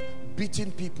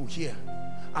beating people here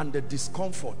and the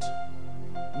discomfort,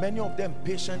 many of them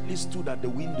patiently stood at the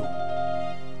window,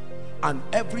 and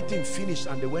everything finished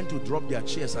and they went to drop their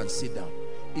chairs and sit down.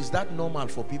 Is that normal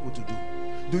for people to do?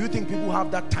 Do you think people have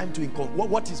that time to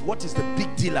inconvenience? What is the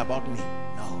big deal about me?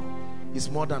 No, it's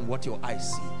more than what your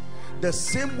eyes see. The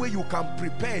same way you can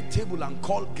prepare a table and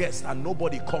call guests and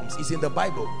nobody comes is in the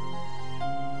Bible.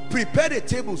 Prepare a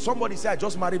table. Somebody say, I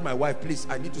just married my wife, please,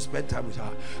 I need to spend time with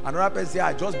her. Another person say,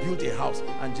 I just built a house.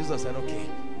 And Jesus said, okay,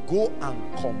 go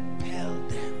and compel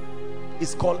them.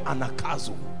 It's called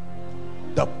anakazo,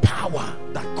 the power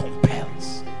that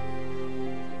compels.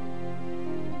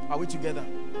 Are we together?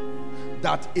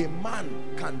 That a man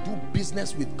can do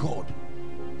business with God,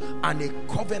 and a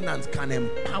covenant can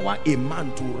empower a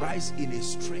man to rise in a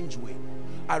strange way.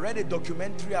 I read a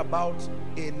documentary about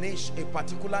a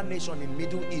particular nation in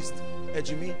Middle East.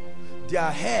 Ejimi, their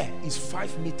hair is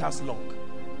 5 meters long.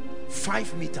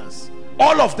 5 meters.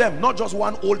 All of them, not just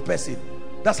one old person.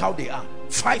 That's how they are.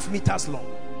 5 meters long.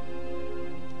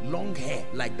 Long hair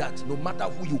like that, no matter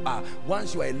who you are.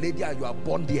 Once you are a lady and you are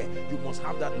born there, you must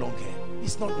have that long hair.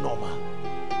 It's not normal.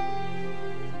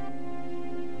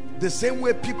 The same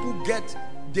way people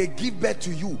they give birth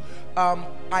to you.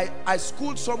 I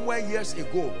schooled somewhere years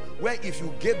ago where if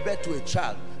you gave birth to a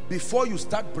child, before you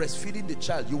start breastfeeding the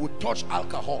child, you would touch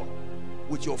alcohol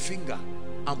with your finger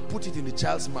and put it in the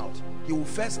child's mouth. You will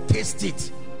first taste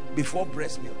it before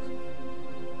breast milk.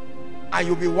 And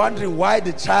you'll be wondering why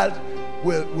the child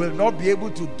will not be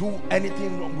able to do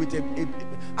anything wrong with it.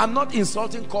 I'm not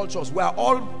insulting cultures. We are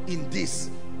all in this.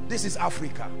 This is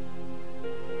Africa.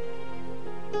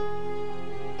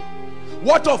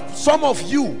 What of some of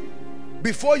you,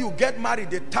 before you get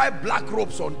married, they tie black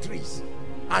ropes on trees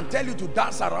and tell you to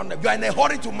dance around them. You are in a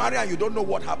hurry to marry and you don't know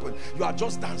what happened. You are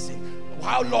just dancing.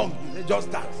 How long? They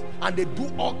just dance. And they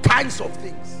do all kinds of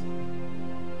things.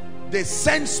 They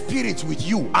send spirits with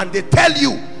you and they tell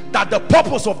you that the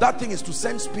purpose of that thing is to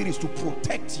send spirits to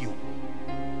protect you.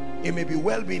 It may be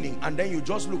well-meaning, and then you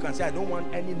just look and say, I don't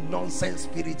want any nonsense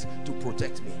spirit to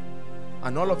protect me.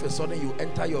 And all of a sudden you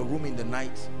enter your room in the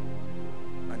night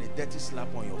and a dirty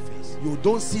slap on your face. You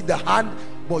don't see the hand,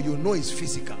 but you know it's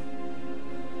physical.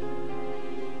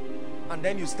 And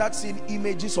then you start seeing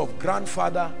images of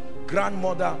grandfather,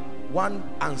 grandmother, one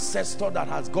ancestor that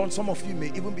has gone. Some of you may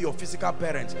even be your physical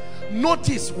parents.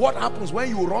 Notice what happens when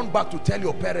you run back to tell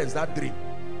your parents that dream.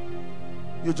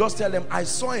 You just tell them, I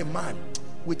saw a man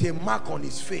with a mark on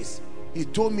his face. He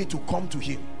told me to come to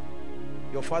him.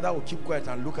 Your father will keep quiet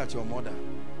and look at your mother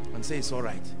and say, it's all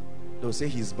right. They'll say,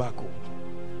 he's back. Oh,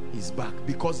 he's back.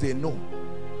 Because they know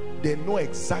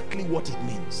exactly what it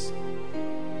means.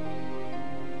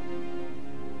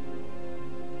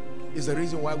 Is the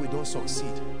reason why we don't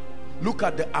succeed. Look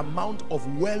at the amount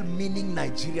of well-meaning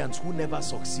Nigerians who never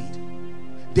succeed.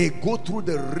 They go through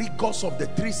the rigors of the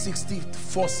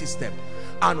 364 system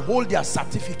and hold their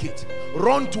certificate.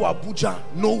 Run to Abuja,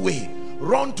 no way.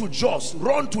 Run to Jos,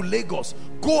 run to Lagos,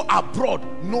 go abroad,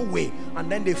 no way.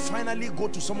 And then they finally go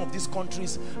to some of these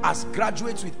countries as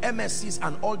graduates with MSCs,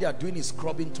 and all they are doing is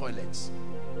scrubbing toilets.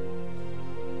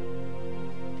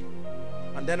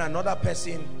 And then another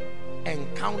person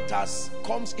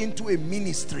comes into a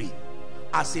ministry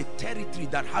as a territory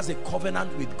that has a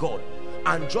covenant with God,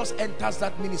 and just enters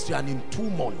that ministry, and in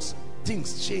 2 months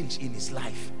things change in his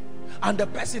life, and the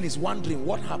person is wondering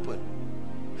what happened.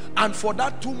 And for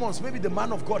that 2 months, maybe the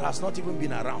man of God has not even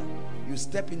been around. You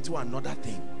step into another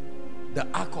thing. The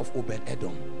ark of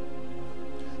Obed-Edom.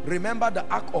 Remember the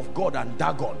ark of God and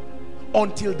Dagon.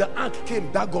 Until the ark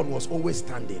came, Dagon was always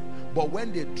standing. But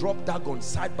when they dropped Dagon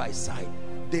side by side,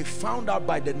 they found out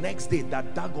by the next day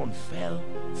that Dagon fell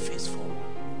face forward.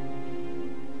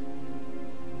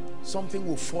 Something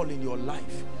will fall in your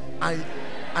life,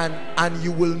 and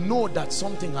you will know that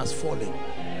something has fallen.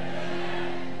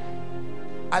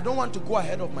 I don't want to go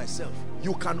ahead of myself.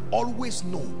 You can always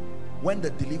know when the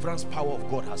deliverance power of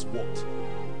God has worked.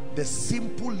 The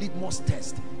simple litmus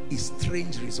test is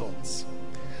strange results.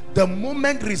 The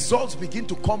moment results begin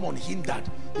to come unhindered,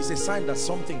 it's a sign that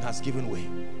something has given way.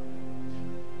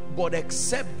 But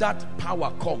except that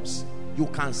power comes, you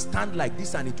can stand like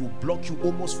this and it will block you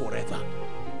almost forever.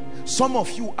 Some of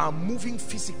you are moving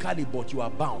physically, but you are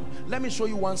bound. Let me show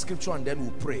you one scripture and then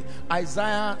we'll pray.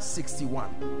 Isaiah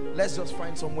 61. Let's just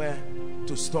find somewhere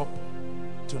to stop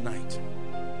tonight.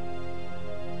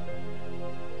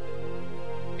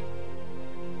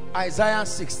 Isaiah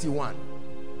 61.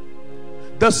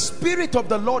 The Spirit of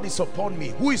the Lord is upon me.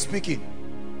 Who is speaking?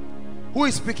 Who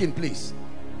is speaking, please?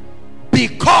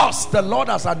 Because the Lord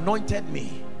has anointed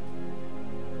me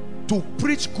to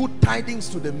preach good tidings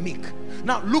to the meek.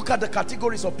 Now look at the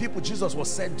categories of people Jesus was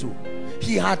sent to.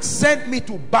 He had sent me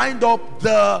to bind up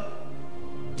the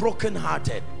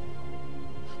brokenhearted,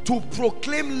 to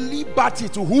proclaim liberty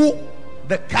to who?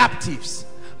 The captives,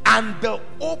 and the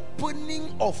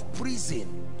opening of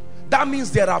prison. That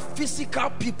means there are physical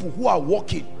people who are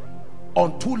walking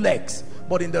on 2 legs,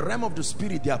 but in the realm of the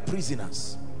spirit they are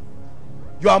prisoners.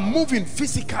 You are moving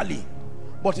physically,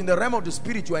 but in the realm of the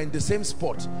spirit you are in the same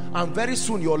spot, and very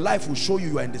soon your life will show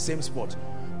you are in the same spot.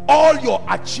 All your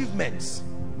achievements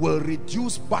will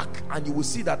reduce back, and you will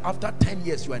see that after 10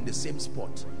 years you are in the same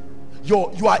spot.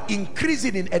 You are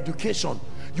increasing in education,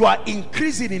 you are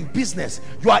increasing in business,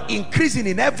 you are increasing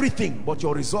in everything, but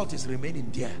your result is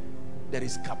remaining there. There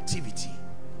is captivity.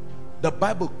 The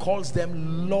Bible calls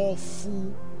them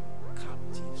lawful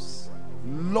captives.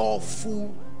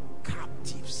 Lawful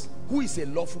captives. Who is a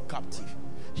lawful captive?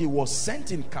 He was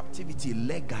sent in captivity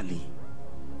legally.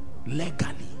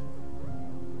 Legally.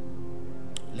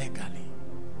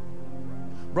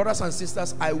 Brothers and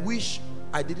sisters, I wish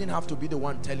I didn't have to be the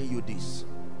one telling you this,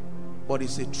 but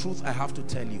it's a truth I have to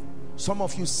tell you. Some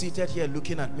of you seated here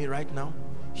looking at me right now,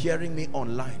 hearing me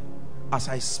online, as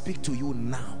I speak to you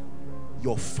now,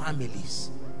 your families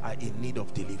are in need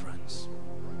of deliverance.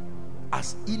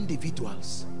 As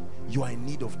individuals, you are in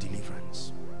need of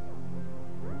deliverance.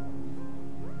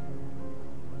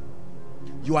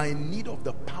 You are in need of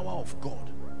the power of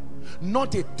God,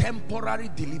 not a temporary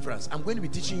deliverance. I'm going to be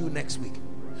teaching you next week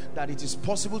that it is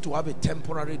possible to have a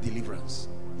temporary deliverance.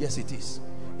 Yes, it is.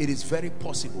 It is very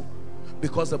possible,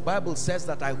 because the Bible says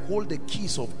that I hold the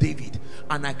keys of David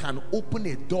and I can open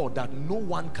a door that no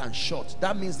one can shut.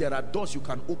 That means there are doors you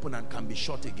can open and can be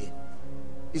shut again.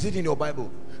 Is it in your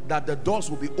Bible that the doors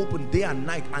will be open day and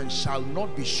night and shall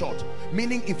not be shut?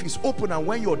 Meaning if it's open and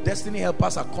when your destiny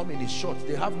helpers are coming it's shut,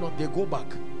 they go back.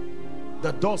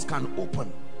 The doors can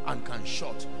open and can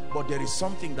shut, but there is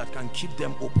something that can keep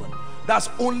them open. That's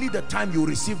only the time you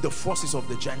receive the forces of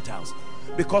the Gentiles,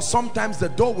 because sometimes the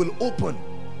door will open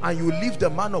and you leave the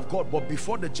man of God, but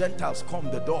before the Gentiles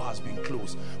come, the door has been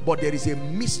closed. But there is a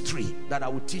mystery that I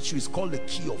will teach you. It's called the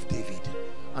key of David.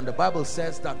 And the Bible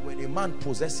says that when a man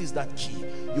possesses that key,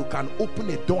 you can open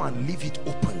a door and leave it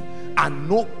open, and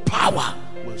no power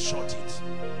will shut it.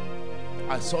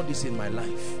 I saw this in my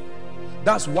life.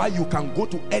 That's why you can go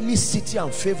to any city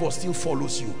and favor still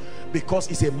follows you,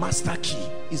 because it's a master key.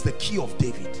 It's the key of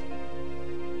David.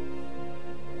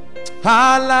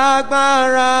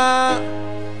 Alagbara,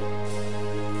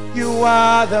 you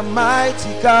are the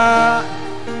mighty God.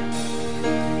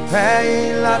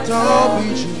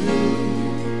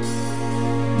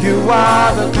 You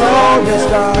are the glorious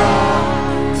God.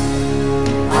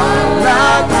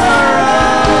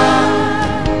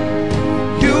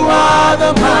 You are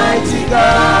the mighty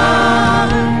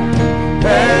God.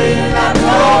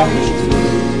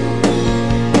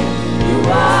 You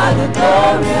are the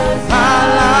glorious God.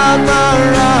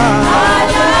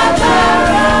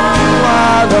 You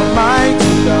are the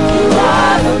mighty God. You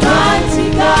are the mighty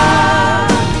God.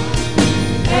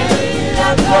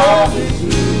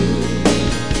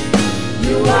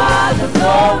 You are the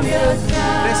glorious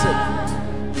God. Listen,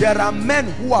 there are men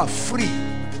who are free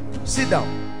Sit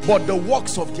down. But the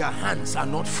works of their hands are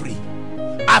not free.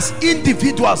 As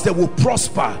individuals, they will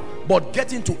prosper, but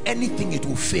get into anything, it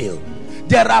will fail.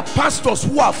 There are pastors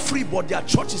who are free, but their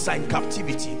churches are in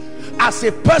captivity. As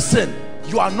a person,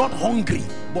 you are not hungry,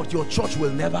 but your church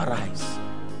will never rise.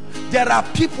 There are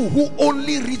people who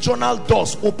only regional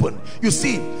doors open. You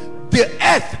see, the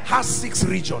earth has 6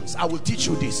 regions. I will teach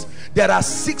you this. There are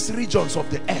 6 regions of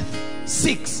the earth.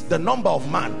 6, the number of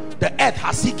man. The earth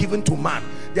has he given to man.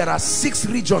 There are 6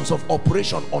 regions of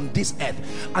operation on this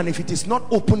earth, and if it is not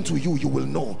open to you, you will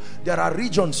know. There are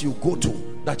regions you go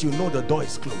to that you know the door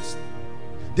is closed.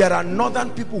 There are northern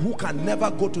people who can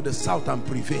never go to the south and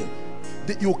prevail.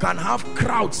 You can have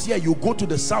crowds here, you go to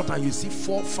the south and you see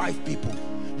 4, 5 people.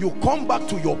 You come back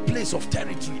to your place of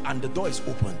territory and the door is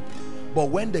open. But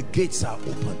when the gates are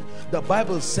open, the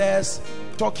Bible says,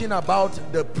 talking about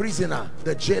the prisoner,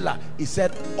 the jailer, he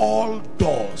said all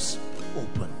doors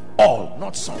open. All,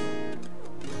 not some.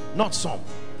 Not some.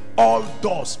 All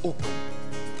doors open.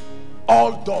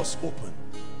 All doors open.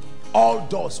 All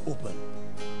doors open.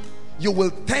 You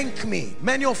will thank me.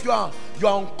 Many of you are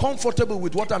uncomfortable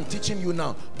with what I'm teaching you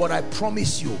now, but I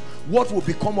promise you, what will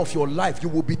become of your life, you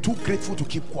will be too grateful to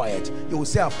keep quiet. You will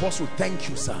say, Apostle, thank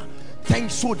you, sir.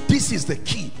 Thanks. So this is the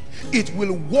key. It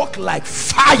will work like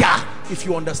fire if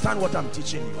you understand what I'm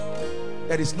teaching you.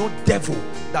 There is no devil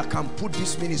that can put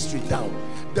this ministry down.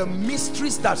 The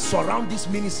mysteries that surround this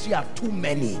ministry are too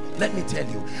many. Let me tell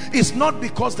you, it's not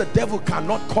because the devil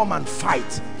cannot come and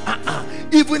fight.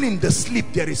 Even in the sleep,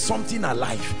 there is something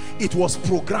alive. It was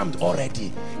programmed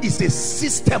already. It's a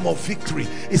system of victory.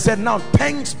 He said, now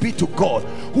thanks be to God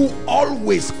who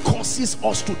always causes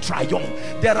us to triumph.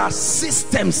 There are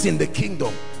systems in the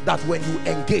kingdom that when you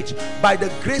engage, by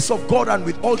the grace of God and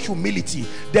with all humility,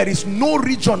 there is no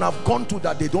region I've gone to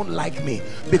that they don't like me.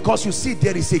 Because you see,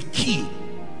 there is a key.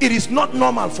 It is not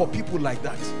normal for people like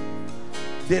that.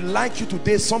 They like you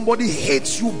today, somebody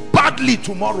hates you badly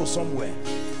tomorrow somewhere.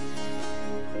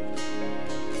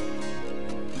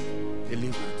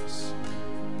 Deliverance.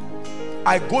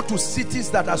 I go to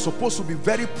cities that are supposed to be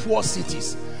very poor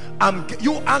cities.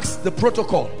 You ask the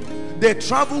protocol. They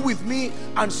travel with me,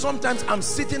 and sometimes I'm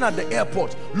sitting at the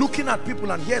airport looking at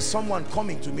people, and here's someone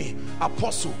coming to me.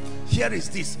 Apostle, here is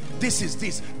this, this is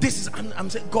this, this is, I'm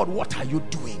saying, God, what are you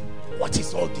doing? What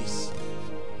is all this?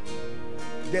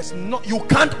 There's no, you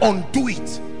can't undo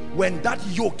it. When that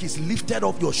yoke is lifted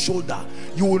off your shoulder,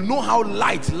 you will know how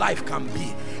light life can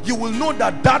be. You will know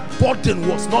that that burden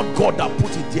was not God that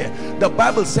put it there. The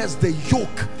Bible says the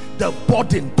yoke, the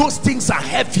burden, those things are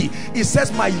heavy. It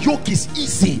says my yoke is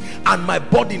easy and my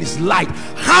burden is light.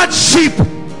 Hardship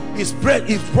is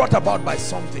brought about by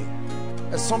something.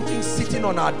 There's something sitting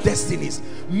on our destinies,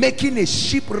 making a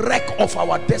shipwreck of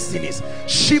our destinies,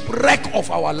 shipwreck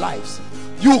of our lives.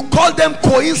 You call them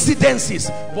coincidences,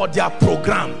 but they are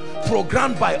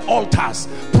programmed by altars,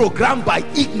 programmed by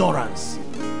ignorance.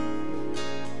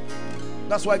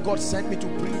 That's why God sent me to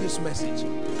bring this message.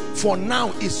 For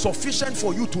now, it's sufficient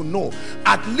for you to know.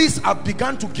 At least I've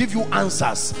begun to give you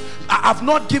answers. I've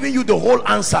not given you the whole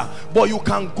answer, but you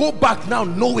can go back now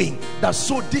knowing that,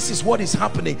 so this is what is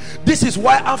happening. This is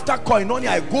why after Koinonia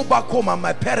I go back home and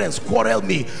my parents quarrel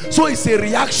me. So it's a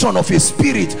reaction of a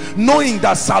spirit knowing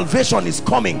that salvation is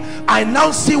coming. I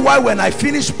now see why when I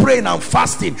finish praying and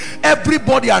fasting,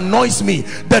 everybody annoys me.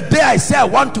 The day I say I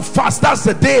want to fast, that's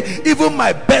the day even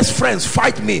my best friends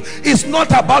fight me. It's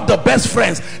not about the best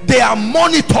friends. They are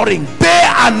monitoring day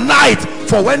and night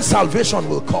for when salvation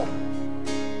will come.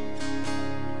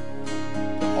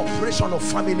 The operation of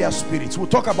familiar spirits, we'll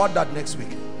talk about that next week.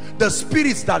 The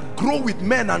spirits that grow with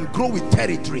men and grow with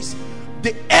territories.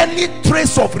 Any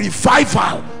trace of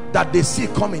revival that they see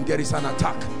coming, there is an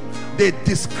attack. They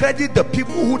discredit the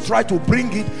people who try to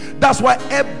bring it. That's why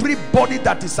everybody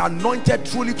that is anointed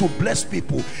truly to bless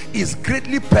people is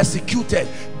greatly persecuted,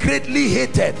 greatly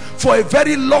hated for a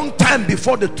very long time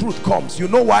before the truth comes. You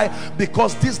know why?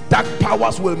 Because these dark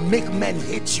powers will make men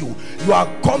hate you. You are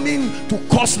coming to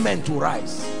cause men to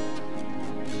rise.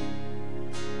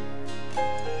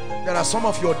 There are some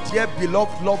of your dear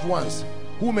beloved loved ones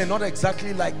who may not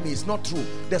exactly like me. It's not true.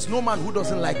 There's no man who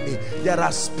doesn't like me. There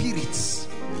are spirits.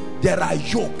 There are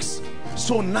yokes.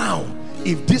 So now,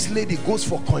 if this lady goes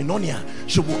for koinonia,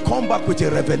 she will come back with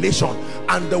a revelation,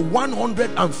 and the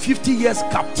 150 years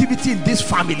captivity in this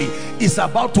family is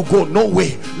about to go. No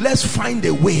way. Let's find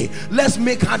a way. Let's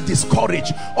make her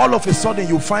discouraged. All of a sudden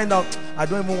you find out, I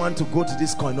don't even want to go to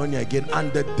this koinonia again.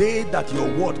 And the day that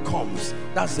your word comes,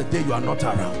 that's the day you are not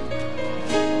around.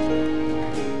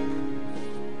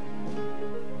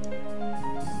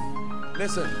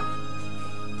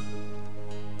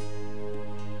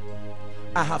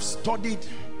 I have studied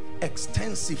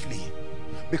extensively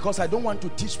because I don't want to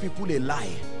teach people a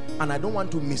lie, and I don't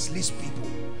want to mislead people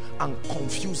and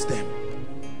confuse them.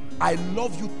 I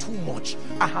love you too much.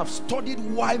 I have studied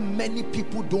why many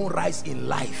people don't rise in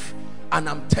life, and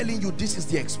I'm telling you, this is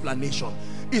the explanation.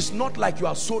 It's not like you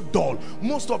are so dull.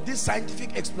 Most of these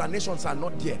scientific explanations are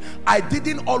not there. I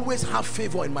didn't always have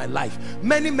favor in my life.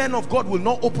 Many men of God will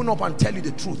not open up and tell you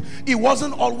the truth. It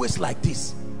wasn't always like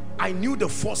this. I knew the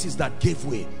forces that gave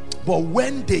way, but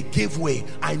when they gave way,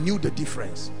 I knew the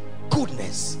difference.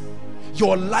 Goodness,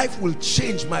 your life will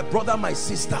change, my brother, my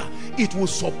sister. It will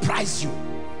surprise you.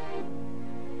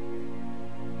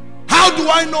 How do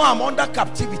I know I'm under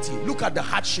captivity? Look at the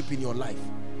hardship in your life.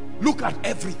 Look at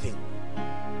everything.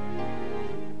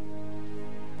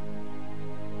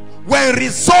 When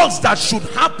results that should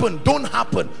happen don't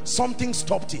happen, something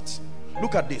stopped it.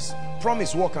 Look at this.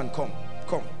 Promise, walk and come.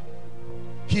 Come.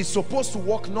 He's supposed to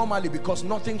walk normally because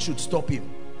nothing should stop him.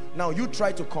 Now you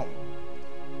try to come.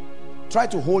 Try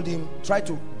to hold him. Try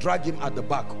to drag him at the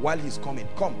back while he's coming.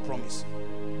 Come, promise.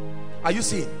 Are you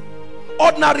seeing?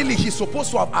 Ordinarily, he's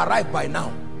supposed to have arrived by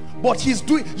now. But he's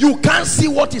doing, you can't see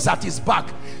what is at his back.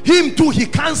 Him too, he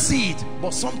can't see it.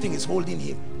 But something is holding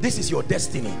him. This is your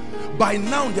destiny. By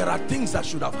now, there are things that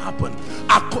should have happened.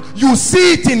 You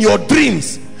see it in your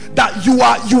dreams that you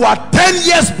are 10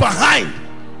 years behind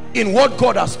in what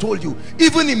God has told you.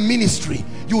 Even in ministry,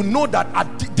 you know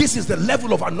that this is the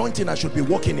level of anointing I should be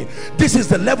walking in. This is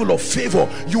the level of favor.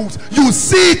 You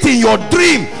see it in your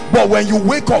dream, but when you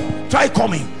wake up, try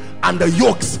coming, and the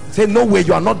yokes say, no way,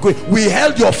 you are not going. We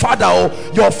held your father,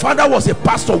 oh, your father was a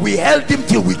pastor. We held him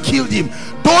till we killed him.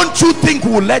 Don't you think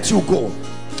we will let you go?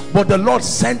 But the Lord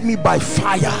sent me by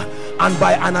fire and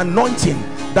by an anointing,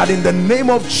 that in the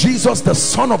name of Jesus, the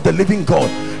Son of the living God,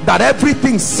 that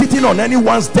everything sitting on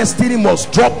anyone's destiny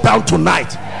must drop down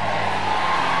tonight.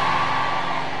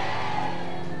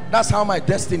 That's how my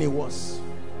destiny was.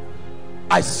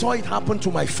 I saw it happen to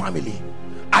my family.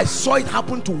 I saw it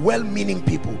happen to well-meaning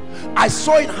people. I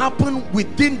saw it happen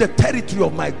within the territory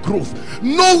of my growth.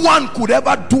 No one could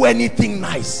ever do anything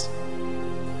nice.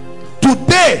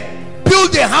 Today,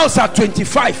 build a house at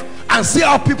 25 and see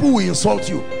how people will insult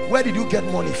you. Where did you get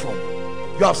money from?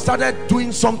 You have started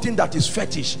doing something that is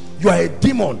fetish. You are a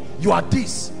demon. You are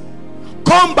this.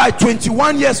 Come by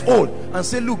 21 years old and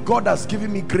say, look, God has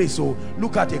given me grace. So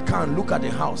look at a can, look at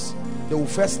a house. They will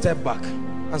first step back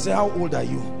and say, how old are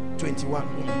you?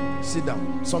 21. Sit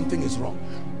down. Something is wrong.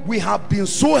 We have been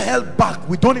so held back,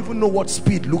 we don't even know what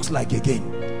speed looks like again.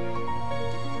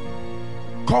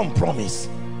 Come, promise.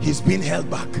 He's been held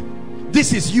back.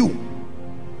 This is you.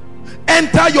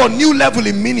 Enter your new level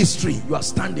in ministry. You are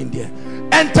standing there.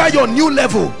 Enter your new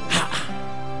level.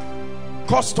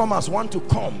 Customers want to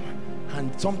come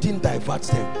and something diverts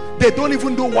them. They don't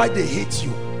even know why they hate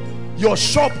you. Your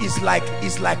shop is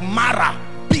like Mara,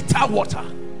 bitter water.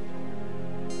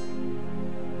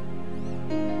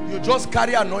 You just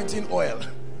carry anointing oil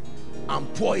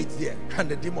and pour it there, and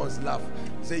the demons laugh.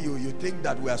 Say, you think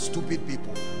that we are stupid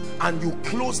people. And you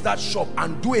close that shop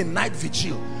and do a night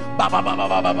vigil.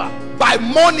 By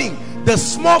morning, the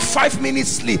small 5-minute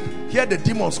sleep, here the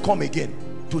demons come again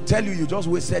to tell you, you just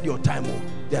wasted your time. Oh,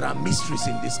 there are mysteries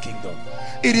in this kingdom.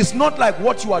 It is not like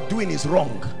what you are doing is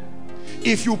wrong.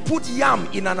 If you put yam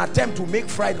in an attempt to make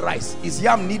fried rice, is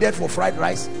yam needed for fried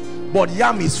rice? But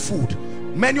yam is food.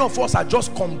 Many of us are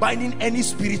just combining any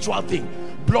spiritual thing.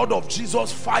 Blood of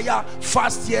Jesus, fire,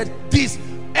 fast here, this,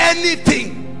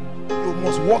 anything. You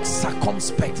must walk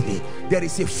circumspectly. There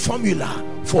is a formula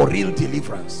for real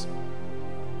deliverance.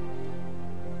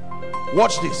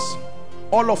 Watch this.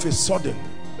 All of a sudden,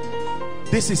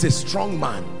 this is a strong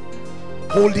man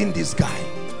holding this guy,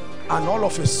 and all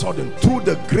of a sudden, through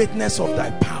the greatness of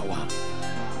thy power,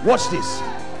 watch this,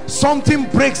 something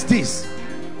breaks this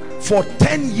for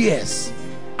 10 years,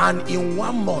 and in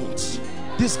 1 month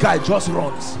this guy just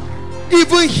runs.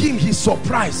 Even him, he's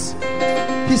surprised.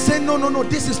 He said, no,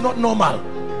 this is not normal.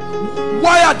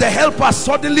 Why are the helpers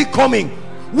suddenly coming?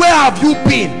 Where have you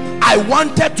been? I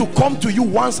wanted to come to you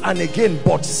once and again,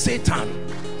 but Satan.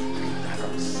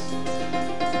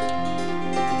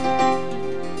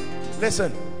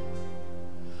 Listen,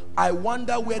 I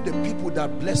wonder where the people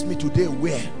that blessed me today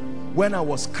were when I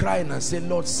was crying and said,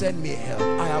 Lord, send me help.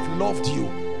 I have loved you.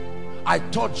 I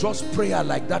thought just prayer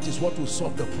like that is what will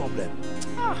solve the problem.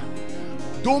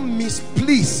 Don't miss,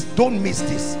 please don't miss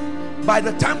this. By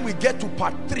the time we get to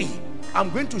part 3, I'm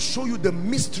going to show you the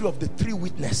mystery of the 3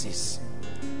 witnesses.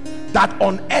 That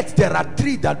on earth there are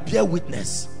 3 that bear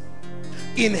witness.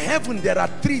 In heaven there are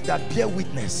 3 that bear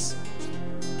witness.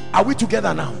 Are we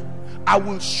together now? I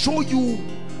will show you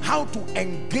how to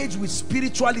engage with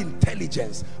spiritual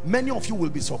intelligence, many of you will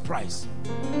be surprised.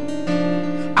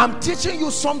 I'm teaching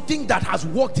you something that has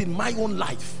worked in my own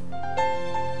life.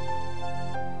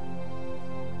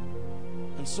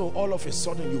 And so all of a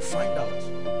sudden you find out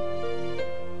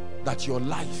that your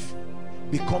life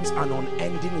becomes an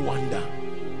unending wonder.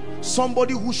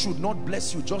 Somebody who should not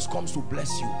bless you just comes to bless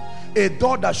you. A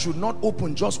door that should not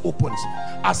open just opens.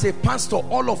 As a pastor,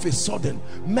 all of a sudden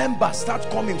members start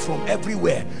coming from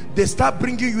everywhere. They start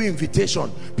bringing you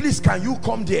invitation. Please, can you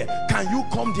come there? Can you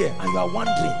come there? And you are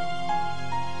wondering.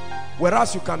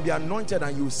 Whereas you can be anointed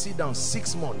and you sit down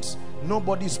 6 months,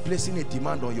 nobody is placing a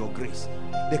demand on your grace.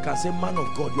 They can say, man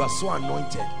of God, you are so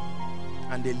anointed,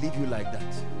 and they leave you like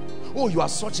that. Oh, you are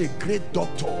such a great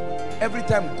doctor. Every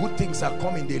time good things are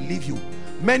coming, they leave you.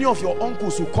 Many of your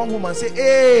uncles will come home and say,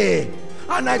 hey,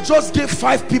 and I just gave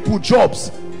 5 people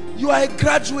jobs. You are a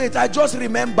graduate. I just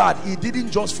remembered. He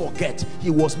didn't just forget. He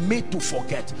was made to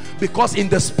forget. Because in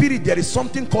the spirit, there is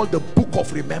something called the book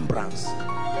of remembrance.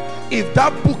 If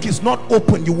that book is not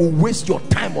open, you will waste your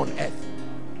time on earth.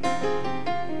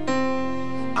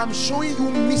 I'm showing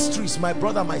you mysteries, my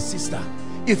brother, my sister.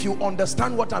 If you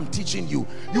understand what I'm teaching you,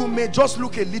 you may just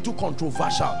look a little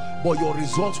controversial, but your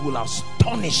results will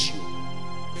astonish you.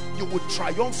 You will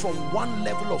triumph from one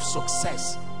level of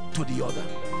success to the other.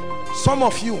 Some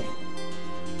of you,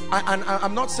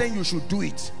 I'm not saying you should do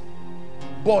it,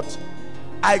 but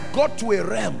I got to a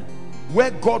realm where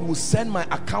God will send my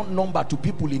account number to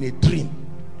people in a dream.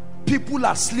 People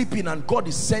are sleeping and God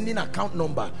is sending account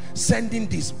number, sending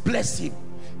this, bless him.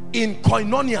 In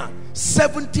Koinonia,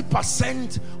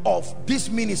 70% of this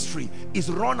ministry is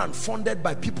run and funded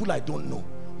by people I don't know.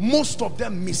 Most of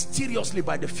them mysteriously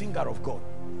by the finger of God.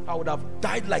 I would have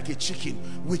died like a chicken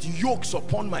with yokes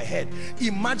upon my head.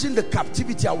 Imagine the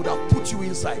captivity I would have put you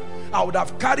inside. I would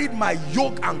have carried my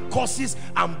yoke and curses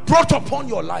and brought upon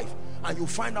your life. And you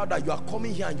find out that you are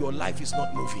coming here and your life is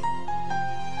not moving.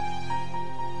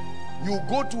 You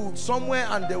go to somewhere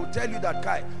and they will tell you that,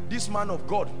 Kai, this man of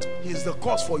God, he is the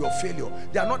cause for your failure.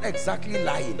 They are not exactly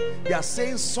lying. They are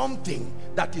saying something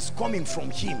that is coming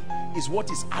from him is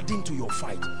what is adding to your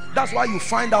fight. That's why you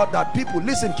find out that people,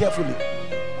 listen carefully.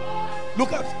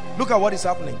 Look at what is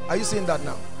happening. Are you seeing that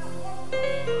now?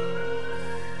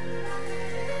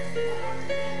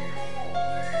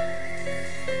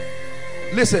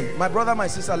 Listen, my brother, my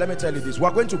sister, let me tell you this.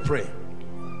 We're going to pray.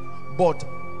 But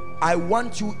I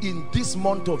want you in this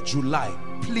month of July,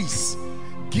 please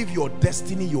give your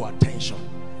destiny your attention.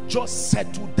 Just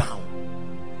settle down.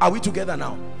 Are we together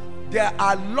now? There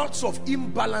are lots of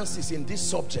imbalances in this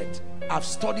subject. I've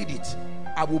studied it.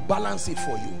 I will balance it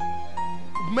for you.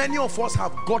 Many of us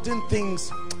have gotten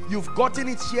things, you've gotten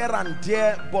it here and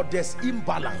there, but there's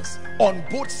imbalance on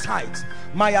both sides.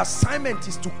 My assignment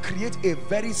is to create a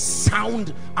very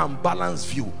sound and balanced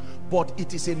view. But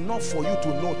it is enough for you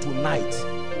to know tonight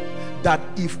that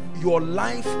if your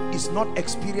life is not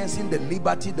experiencing the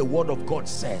liberty the word of God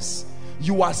says,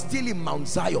 you are still in Mount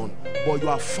Zion, but you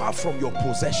are far from your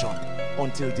possession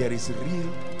until there is real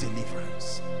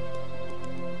deliverance.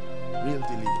 Real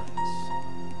deliverance.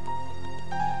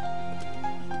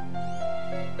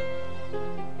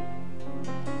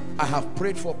 I have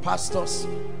prayed for pastors.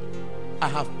 I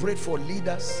have prayed for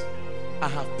leaders. I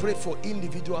have prayed for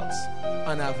individuals,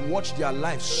 and I've watched their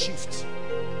lives shift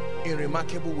in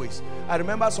remarkable ways. I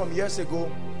remember some years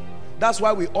ago, that's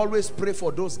why we always pray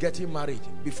for those getting married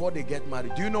before they get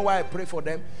married. Do you know why I pray for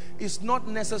them? It's not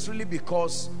necessarily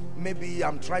because maybe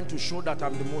I'm trying to show that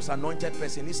I'm the most anointed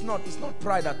person. It's not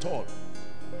pride at all.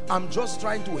 I'm just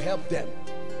trying to help them.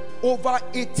 Over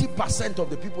 80%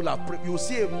 of the people have prayed. You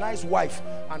see a nice wife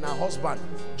and her husband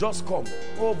just come.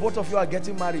 Oh, both of you are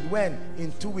getting married. When?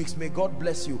 In 2 weeks. May God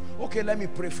bless you. Okay, let me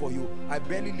pray for you. I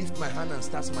barely lift my hand and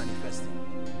starts manifesting.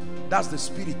 That's the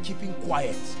spirit keeping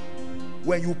quiet.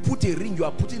 When you put a ring, you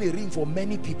are putting a ring for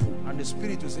many people, and the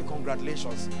spirit will say,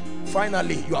 congratulations,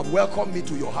 finally you have welcomed me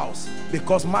to your house,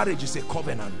 because marriage is a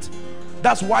covenant.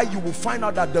 That's why you will find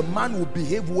out that the man will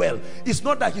behave well. It's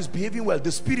not that he's behaving well,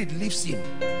 the spirit leaves him.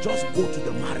 Just go to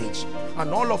the marriage, and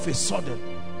all of a sudden,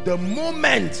 the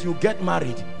moment you get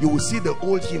married, you will see the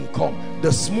old him come.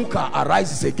 The smoker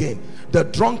arises again, the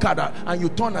drunkard, and you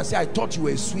turn and say, I thought you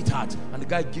were a sweetheart, and the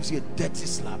guy gives you a dirty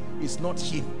slap. It's not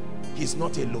him, he's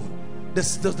not alone. The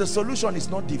solution is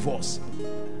not divorce.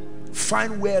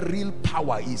 Find where real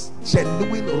power is.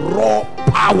 Genuine raw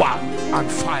power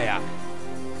and fire.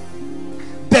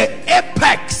 The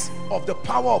apex of the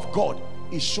power of God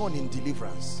is shown in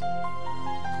deliverance.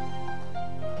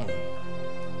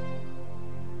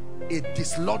 A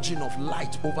dislodging of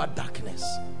light over darkness,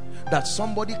 that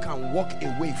somebody can walk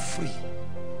away free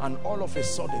And all of a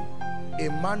sudden, a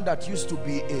man that used to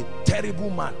be a terrible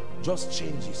man just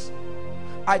changes.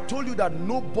 I told you that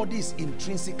nobody is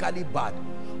intrinsically bad.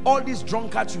 All these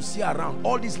drunkards you see around,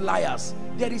 all these liars,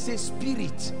 there is a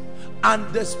spirit. And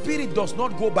the spirit does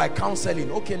not go by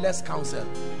counseling. Okay, let's counsel.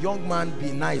 Young man,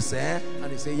 be nice, eh?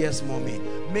 And they say, yes, mommy.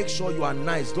 Make sure you are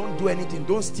nice. Don't do anything.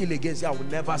 Don't steal again. Say, I will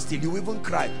never steal. You even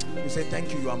cry. You say,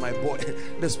 thank you, you are my boy.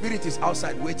 The spirit is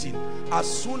outside waiting. As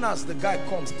soon as the guy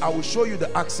comes, I will show you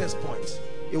the access points.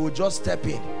 He will just step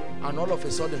in. And all of a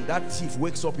sudden, that thief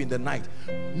wakes up in the night.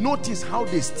 Notice how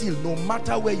they steal. No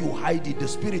matter where you hide it, the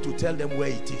spirit will tell them where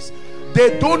it is.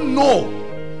 They don't know.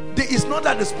 It's not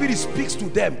that the spirit speaks to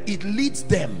them. It leads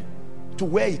them to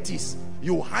where it is.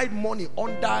 You hide money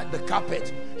under the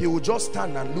carpet. He will just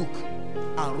stand and look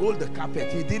and roll the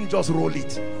carpet. He didn't just roll it.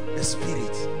 The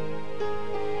spirit.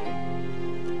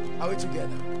 Are we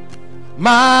together?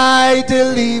 My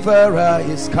deliverer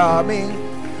is coming.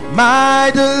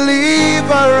 My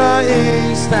deliverer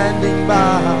is standing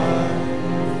by.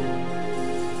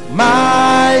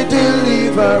 My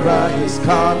deliverer is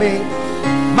coming.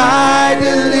 My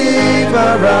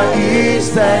deliverer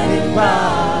is standing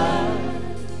by.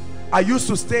 I used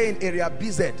to stay in area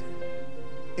BZ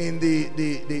in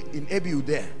in Abu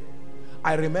there.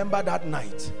 I remember that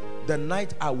night. The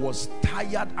night I was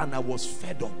tired and I was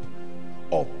fed up.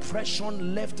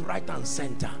 Oppression left, right and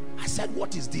center. I said,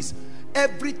 what is this?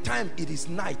 Every time it is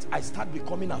night, I start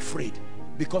becoming afraid.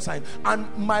 Because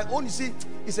my own, you see,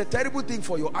 it's a terrible thing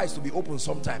for your eyes to be open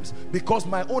sometimes. Because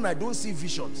my own, I don't see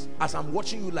visions. As I'm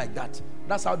watching you like that,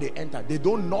 that's how they enter. They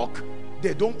don't knock,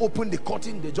 they don't open the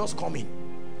curtain, they just come in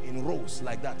rows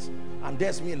like that. And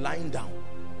there's me lying down.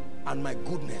 And my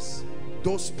goodness,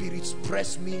 those spirits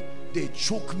press me, they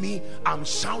choke me. I'm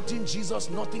shouting Jesus,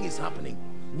 nothing is happening.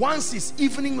 Once it's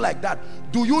evening like that,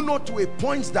 do you know to a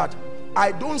point that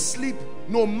I don't sleep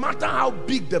no matter how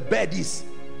big the bed is?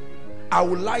 I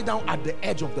will lie down at the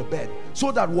edge of the bed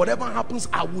so that whatever happens,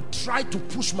 I will try to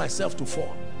push myself to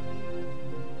fall.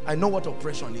 I know what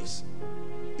oppression is.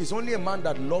 It's only a man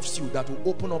that loves you that will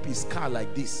open up his car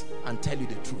like this and tell you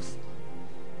the truth.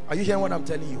 Are you hearing what I'm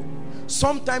telling you?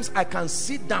 Sometimes I can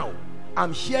sit down.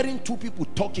 I'm hearing two people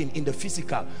talking in the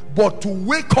physical, but to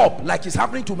wake up, like it's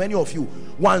happening to many of you,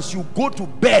 once you go to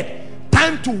bed,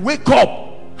 time to wake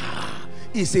up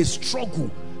is a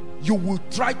struggle. You will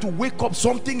try to wake up,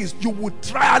 you will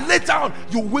try, and later on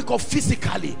you wake up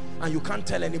physically and you can't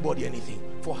tell anybody anything.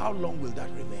 For how long will that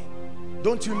remain?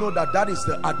 Don't you know that that is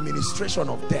the administration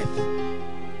of death?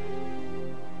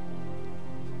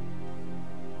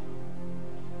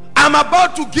 I'm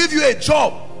about to give you a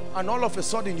job, and all of a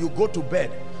sudden you go to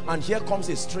bed and here comes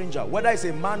a stranger, whether it's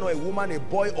a man or a woman, a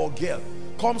boy or girl,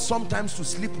 comes sometimes to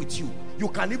sleep with you. You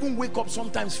can even wake up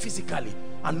sometimes physically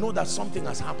and know that something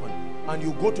has happened, and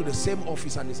you go to the same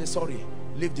office and they say, sorry,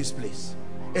 leave this place.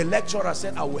 A lecturer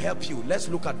said, I will help you, let's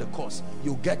look at the course.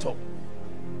 You get up.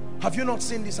 Have you not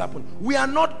seen this happen? We are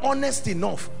not honest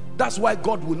enough. That's why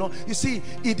God will not. You see,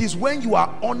 it is when you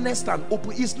are honest and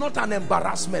open. It's not an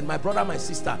embarrassment, my brother, my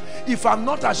sister. If I'm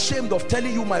not ashamed of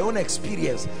telling you my own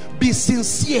experience, be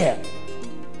sincere.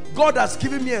 God has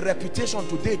given me a reputation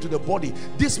today to the body.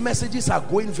 These messages are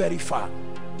going very far.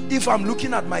 If I'm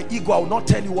looking at my ego, I will not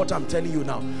tell you what I'm telling you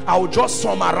now. I will just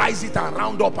summarize it and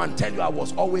round up and tell you I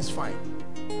was always fine.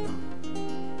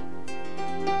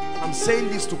 I'm saying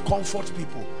this to comfort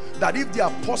people, that if the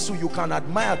apostle you can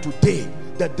admire today,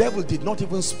 the devil did not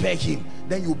even spare him,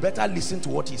 then you better listen to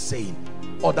what he's saying.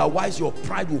 Otherwise your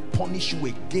pride will punish you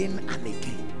again and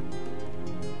again.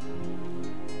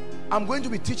 I'm going to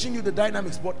be teaching you the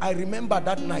dynamics, but I remember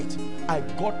that night I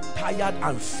got tired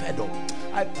and fed up.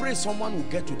 I pray someone will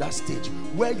get to that stage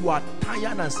where you are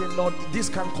tired and say, Lord, this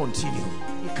can't continue.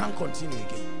 It can't continue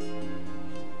again.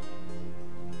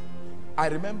 I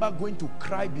remember going to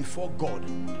cry before God.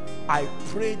 I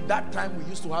prayed. That time we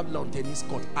used to have lawn tennis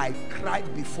court. I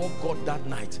cried before God that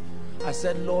night. I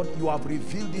said, Lord, you have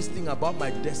revealed this thing about my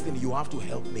destiny. You have to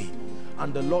help me.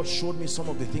 And the Lord showed me some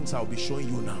of the things I'll be showing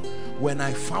you now. When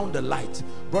I found the light,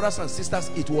 brothers and sisters,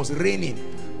 it was raining.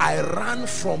 I ran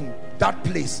from that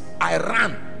place. I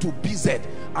ran to BZ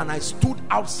and I stood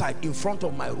outside in front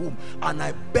of my room and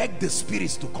I begged the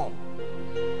spirits to come.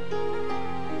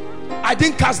 I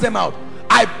didn't cast them out.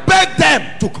 I begged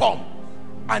them to come.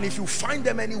 And if you find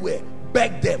them anywhere,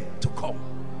 beg them to come.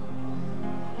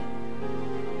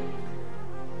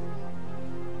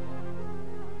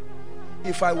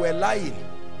 If I were lying,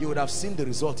 you would have seen the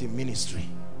result in ministry.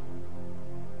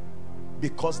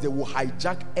 Because they will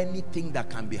hijack anything that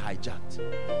can be hijacked.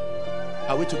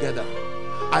 Are we together?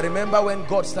 I remember when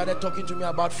God started talking to me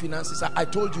about finances. I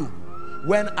told you,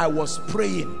 when I was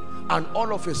praying, and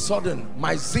all of a sudden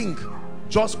my zinc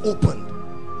just opened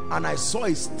and I saw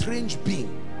a strange being,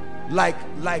 like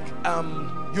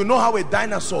you know how a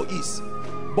dinosaur is,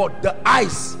 but the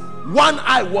eyes, one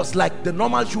eye was like the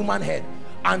normal human head,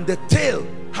 and the tail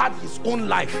had its own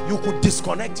life. You could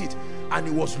disconnect it, and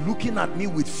it was looking at me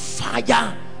with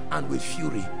fire and with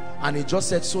fury, and it just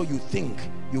said, so you think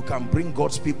you can bring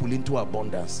God's people into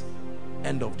abundance?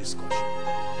 End of discussion.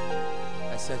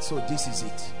 I said, so this is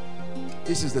it.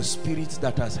 This is the spirit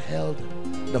that has held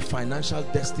the financial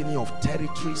destiny of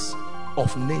territories,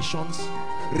 of nations.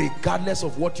 Regardless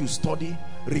of what you study,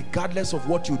 regardless of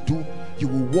what you do, you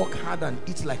will work hard and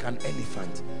eat like an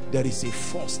elephant. There is a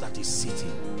force that is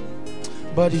sitting.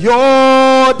 But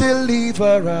your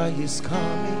deliverer is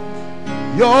coming.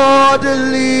 Your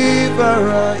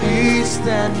deliverer is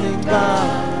standing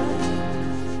by.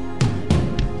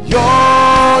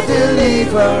 Your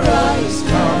deliverer is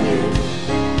coming.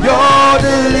 Your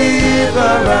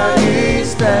deliverer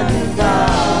is standing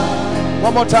by.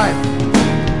 One more time.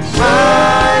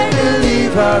 My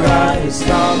deliverer is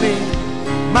coming.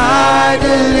 My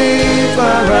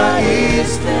deliverer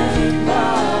is standing by.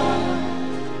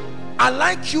 I'd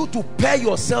like you to pair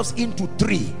yourselves into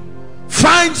three.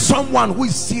 Find someone who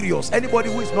is serious.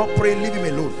 Anybody who is not praying, leave him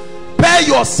alone. Pair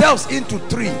yourselves into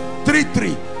three.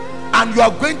 And you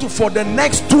are going to, for the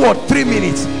next 2 or 3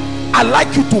 minutes, I'd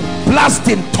like you to blast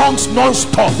in tongues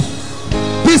non-stop.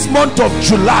 This month of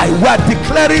July, we are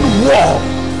declaring war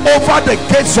over the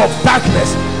gates of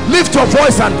darkness. Lift your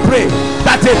voice and pray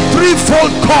that a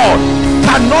threefold cord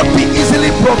cannot be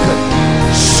easily broken.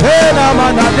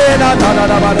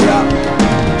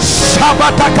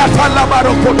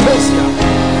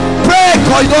 Pray,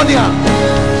 Koinonia.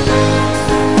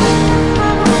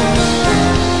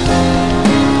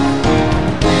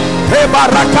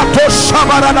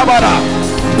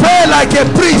 Pray like a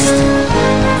priest.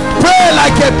 Pray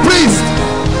like a priest.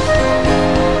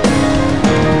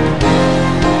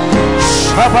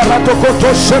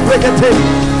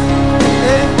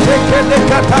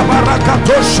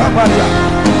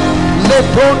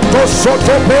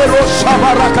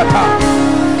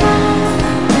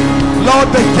 Lord,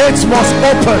 the gates must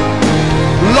open.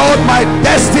 Lord, my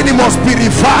destiny must be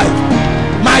revived.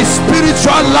 My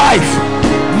spiritual life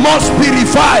must be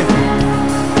revived.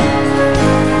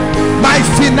 My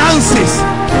finances,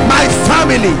 my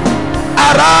family,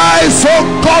 arise, O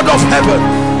God of heaven.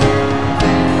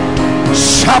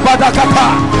 Shabadakata,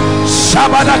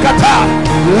 Shabadakata,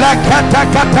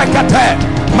 Lakatakatakate.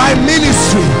 My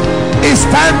ministry is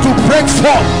time to break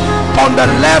forth on the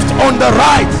left, on the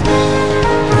right.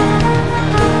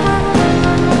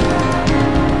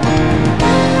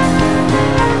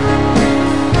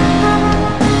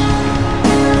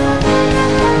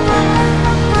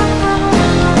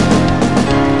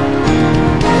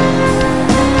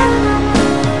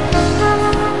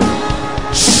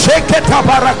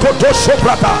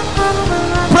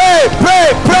 Pray, pray,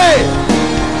 pray.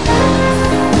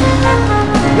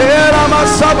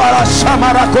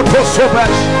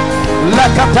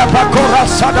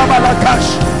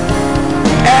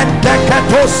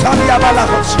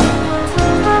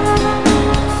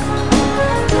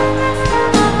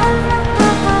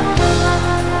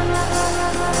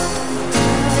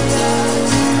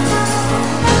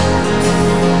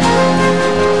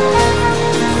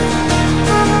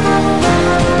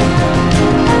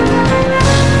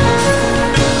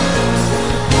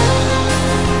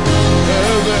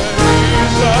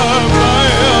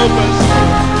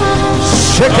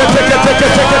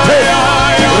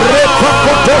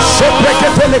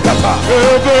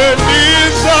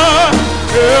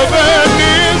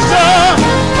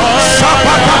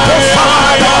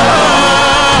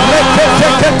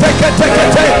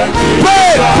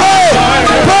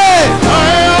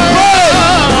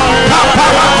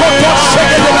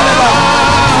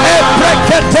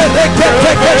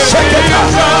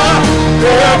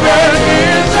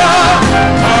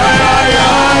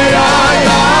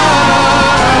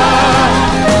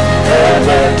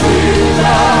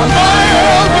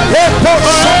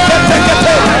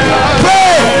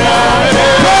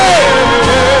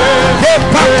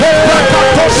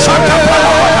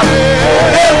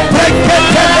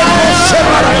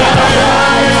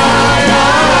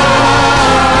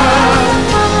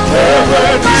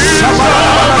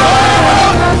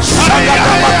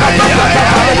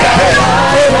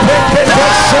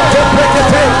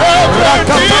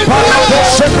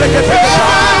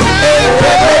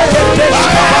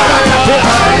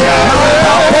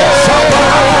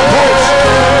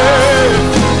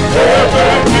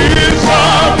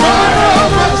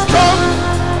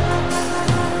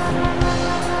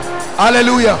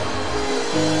 Hallelujah.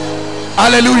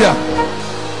 Hallelujah.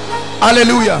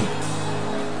 Hallelujah.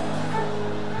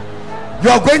 You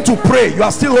are going to pray. You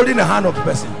are still holding the hand of the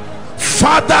person.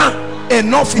 Father,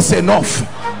 enough is enough.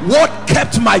 What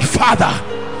kept my father,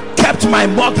 kept my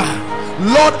mother,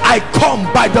 Lord, I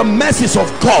come by the mercies of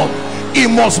God. It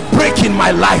must break in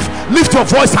my life. Lift your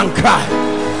voice and cry.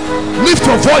 Lift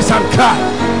your voice and cry.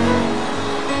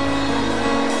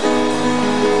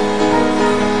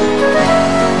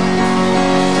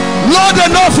 Lord,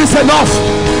 enough is enough.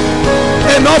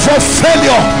 Enough of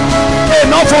failure,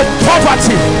 enough of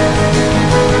poverty,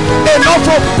 enough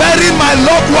of burying my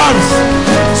loved ones.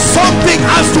 Something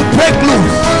has to break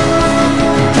loose.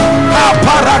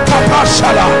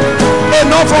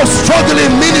 Enough of struggle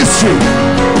in ministry,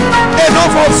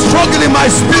 enough of struggle in my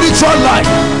spiritual life.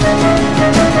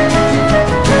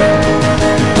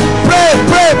 Pray,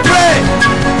 pray, pray.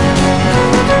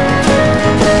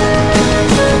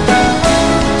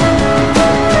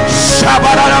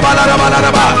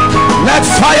 Let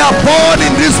fire burn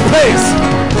in this place.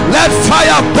 Let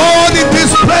fire burn in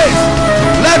this place.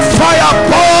 Let fire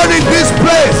burn in this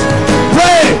place.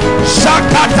 Pray.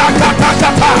 Shakata kata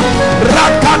kata.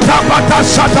 Rakata bata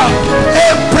shata.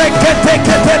 Emprekete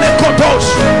ketele kotos.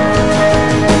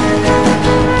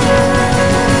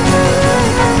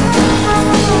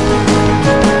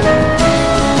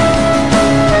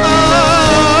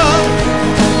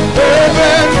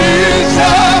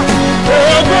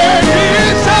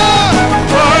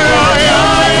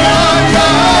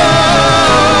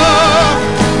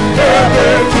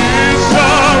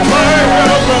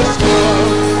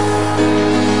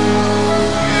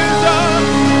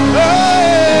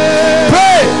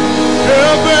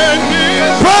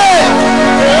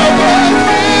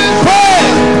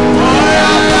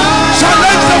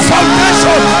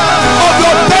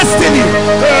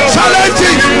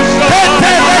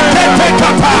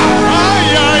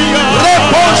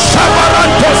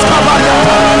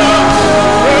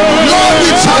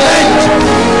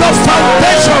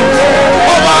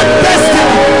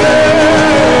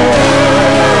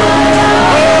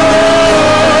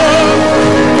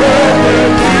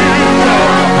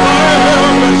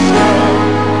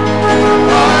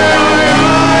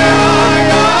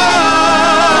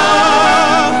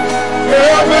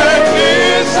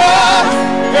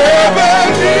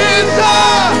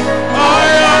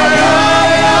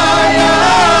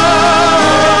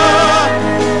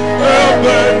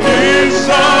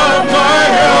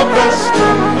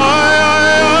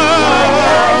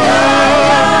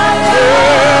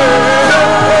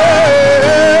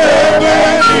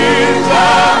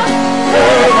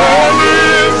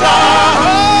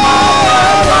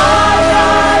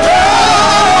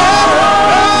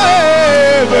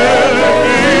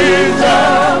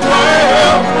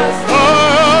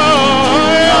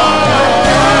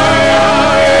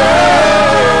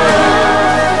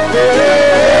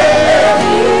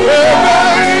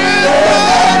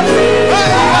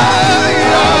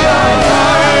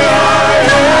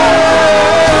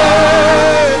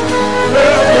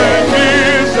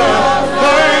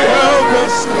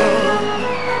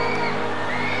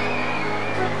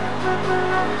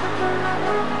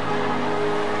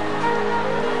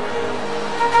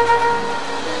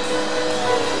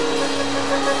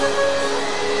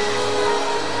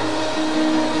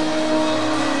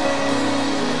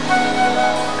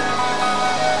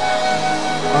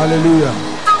 Hallelujah.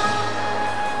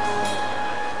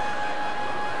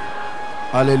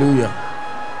 Hallelujah.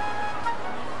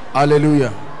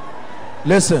 Hallelujah.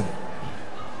 Listen.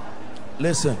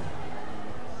 Listen.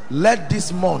 Let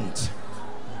this month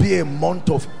be a month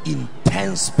of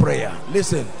intense prayer.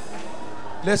 Listen.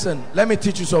 Listen. Let me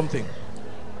teach you something.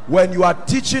 When you are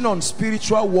teaching on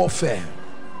spiritual warfare,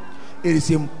 it is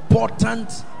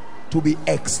important to be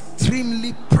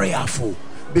extremely prayerful,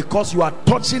 because you are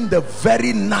touching the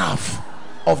very nerve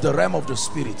of the realm of the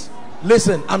spirit.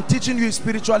 Listen, I'm teaching you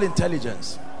spiritual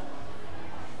intelligence.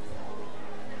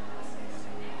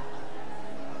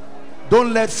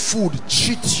 Don't let food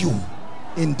cheat you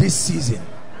in this season,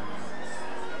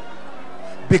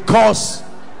 because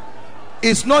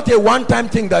it's not a one-time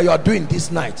thing that you are doing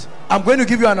this night. I'm going to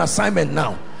give you an assignment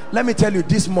now. Let me tell you,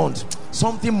 this month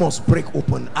something must break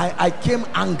open. I came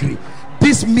angry.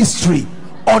 This mystery,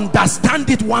 understand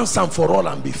it once and for all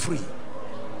and be free.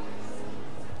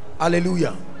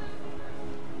 Hallelujah.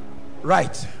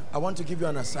 Right, I want to give you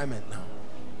an assignment now.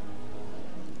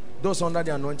 Those under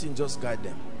the anointing, just guide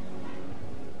them.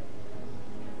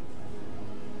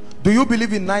 Do you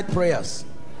believe in night prayers?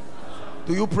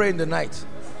 Do you pray in the night?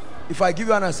 If I give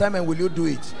you an assignment, will you do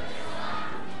it?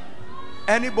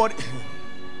 Anybody?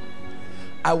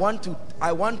 I want to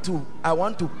I want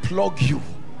to plug you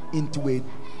into a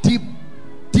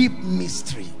deep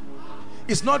mystery.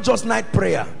 It's not just night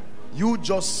prayer. You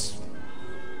just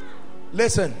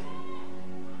listen.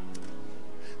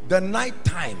 The night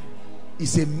time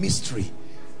is a mystery.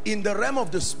 In the realm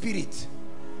of the spirit,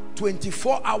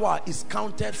 24 hours is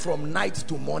counted from night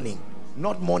to morning,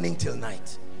 not morning till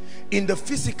night. In the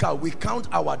physical, we count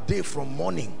our day from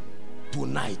morning to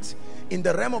night. In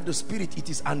the realm of the spirit, it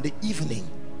is on the evening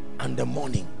and the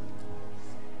morning.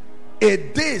 A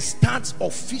day starts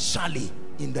officially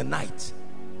in the night,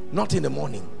 not in the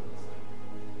morning.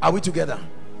 Are we together?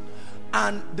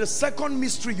 And the second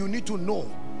mystery you need to know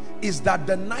is that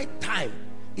the night time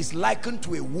is likened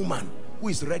to a woman who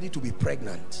is ready to be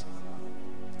pregnant.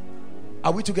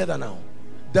 Are we together now?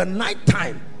 The night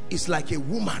time is like a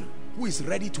woman who is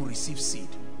ready to receive seed.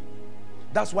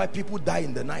 That's why people die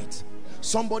in the night.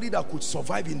 Somebody that could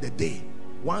survive in the day,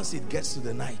 once it gets to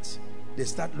the night, they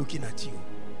start looking at you,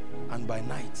 and by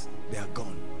night they are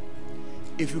gone.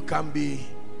 If you can be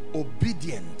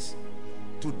obedient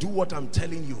to do what I'm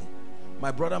telling you,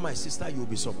 my brother, my sister, you'll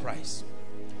be surprised.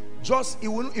 It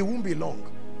won't be long.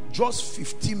 Just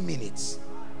 15 minutes.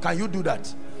 Can you do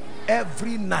that?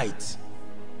 Every night,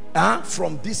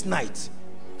 from this night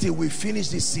till we finish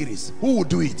this series. Who will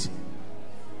do it?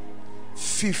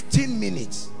 15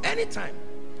 minutes, anytime.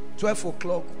 12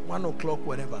 o'clock, 1 o'clock,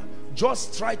 whatever.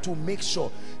 Just try to make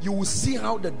sure. You will see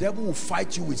how the devil will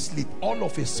fight you with sleep. All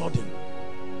of a sudden,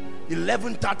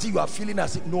 11:30, you are feeling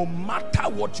as if no matter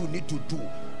what you need to do,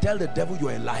 tell the devil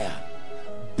you're a liar.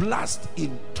 Blast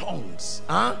in tongues.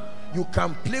 You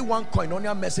can play one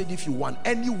koinonia message if you want,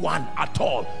 anyone at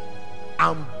all,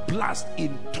 and blast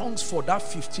in tongues for that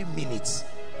 15 minutes.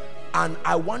 And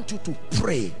I want you to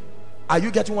pray. Are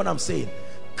you getting what I'm saying?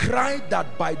 Cry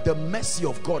that by the mercy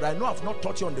of God. I know I've not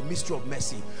taught you on the mystery of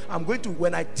mercy. I'm going to,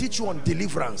 when I teach you on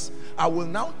deliverance, I will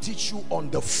now teach you on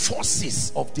the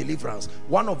forces of deliverance.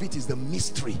 One of it is the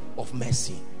mystery of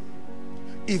mercy.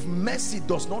 If mercy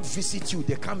does not visit you,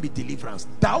 there can't be deliverance.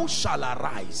 Thou shalt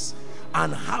arise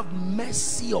and have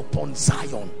mercy upon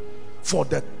Zion, for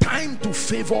the time to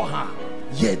favor her,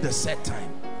 yea, the set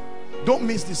time. Don't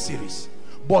miss this series.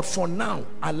 But for now,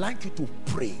 I'd like you to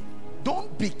pray.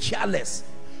 Don't be careless.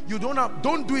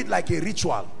 Don't do it like a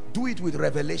ritual. Do it with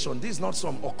revelation. This is not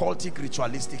some occultic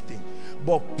ritualistic thing.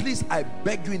 But please, I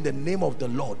beg you in the name of the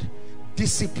Lord,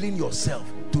 discipline yourself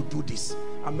to do this.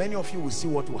 And many of you will see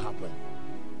what will happen.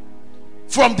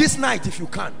 From this night, if you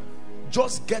can,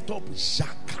 just get up.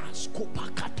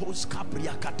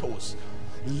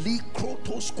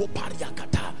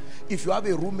 If you have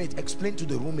a roommate, explain to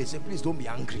the roommate, say, please don't be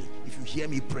angry if you hear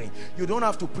me praying. You don't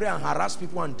have to pray and harass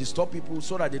people and disturb people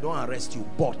so that they don't arrest you.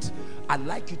 But I'd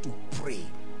like you to pray.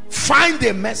 Find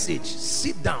a message.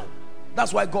 Sit down.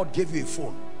 That's why God gave you a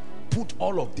phone. Put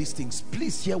all of these things.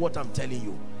 Please hear what I'm telling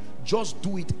you. Just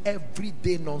do it every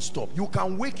day non-stop. You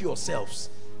can wake yourselves.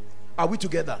 Are we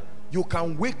together? You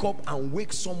can wake up and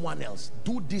wake someone else.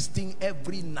 Do this thing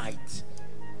every night.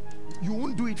 You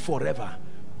won't do it forever.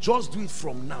 Just do it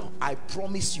from now. I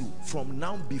promise you, from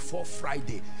now before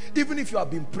Friday. Even if you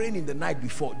have been praying in the night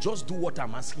before, just do what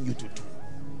I'm asking you to do.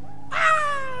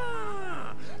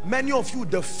 Many of you,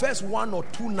 the first 1 or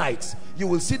 2 nights, you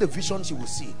will see the visions you will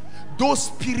see. Those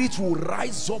spirits will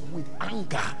rise up with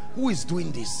anger. Who is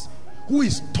doing this? Who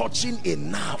is touching a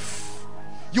nerve?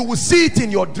 You will see it in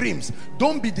your dreams.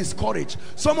 Don't be discouraged.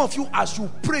 Some of you, as you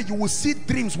pray, you will see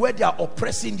dreams where they are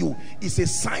oppressing you. It's a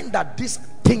sign that this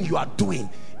thing you are doing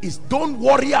is, don't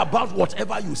worry about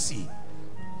whatever you see.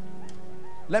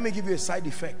 Let me give you a side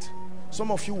effect.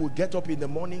 Some of you will get up in the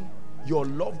morning, your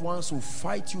loved ones will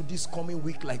fight you this coming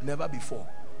week like never before.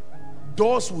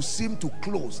 Doors will seem to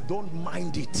close. Don't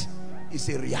mind it. It's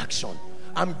a reaction.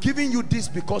 I'm giving you this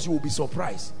because you will be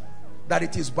surprised that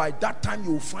it is by that time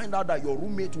you will find out that your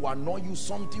roommate will annoy you,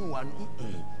 something will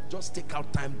just take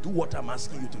out time, do what I'm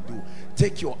asking you to do.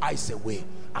 Take your eyes away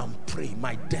and pray.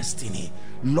 My destiny,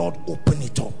 Lord, open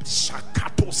it up.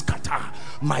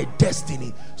 My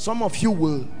destiny. Some of you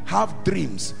will have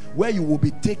dreams where you will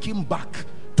be taken back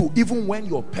to even when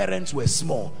your parents were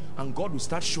small, and God will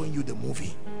start showing you the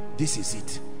movie. This is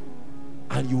it.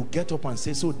 And you get up and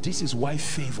say, so this is why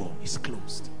favor is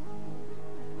closed.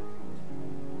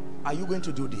 Are you going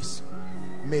to do this?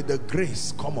 May the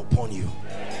grace come upon you.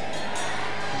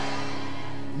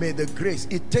 May the grace.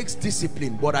 It takes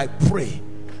discipline, but I pray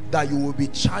that you will be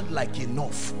childlike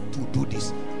enough to do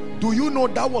this. Do you know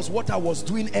that was what I was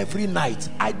doing every night?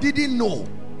 I didn't know.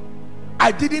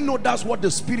 I didn't know that's what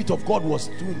the Spirit of God was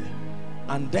doing.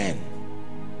 And then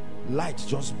light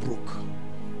just broke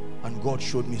and God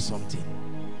showed me something.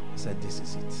 He said, this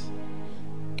is it.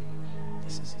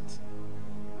 This is it.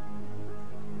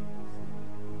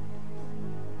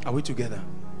 Are we together?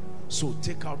 So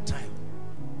take out time.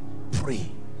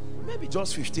 Pray. Maybe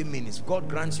just 15 minutes. If God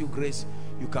grants you grace,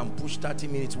 you can push 30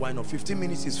 minutes. Why not? 15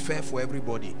 minutes is fair for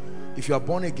everybody. If you are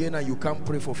born again and you can't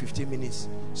pray for 15 minutes,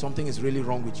 something is really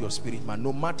wrong with your spirit, man.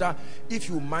 No matter if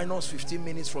you minus 15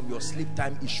 minutes from your sleep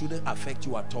time, it shouldn't affect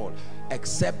you at all,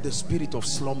 except the spirit of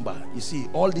slumber. You see,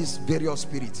 all these various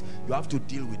spirits, you have to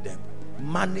deal with them.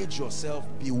 Manage yourself.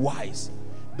 Be wise.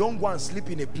 Don't go and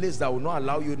sleep in a place that will not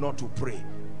allow you not to pray.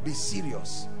 Be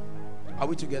serious. Are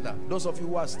we together? Those of you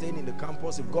who are staying in the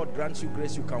campus, if God grants you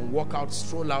grace, you can walk out,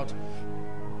 stroll out.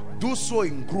 Do so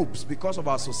in groups. Because of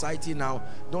our society now,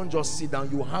 don't just sit down.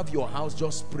 You have your house,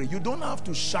 just pray. You don't have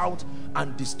to shout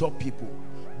and disturb people,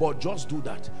 but just do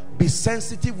that. Be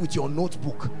sensitive with your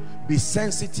notebook. Be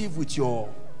sensitive with your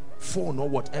phone or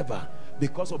whatever,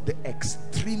 because of the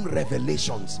extreme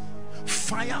revelations.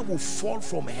 Fire will fall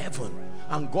from heaven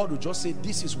and God will just say,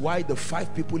 this is why the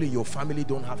 5 people in your family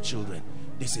don't have children.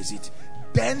 This is it.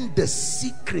 Then the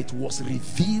secret was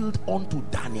revealed unto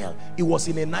Daniel. It was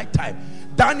in a night time.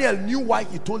 Daniel knew why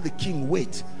he told the king,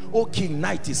 wait, oh king,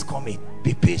 night is coming,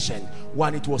 be patient.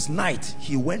 When it was night,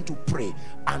 he went to pray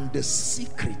and the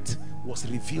secret was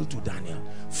revealed to Daniel.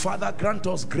 Father, grant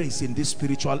us grace in this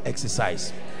spiritual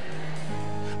exercise.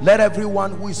 Let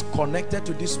everyone who is connected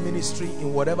to this ministry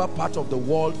in whatever part of the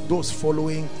world, those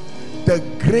following, the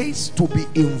grace to be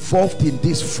involved in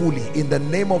this fully, in the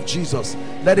name of Jesus,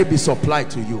 let it be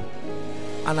supplied to you.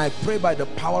 And I pray by the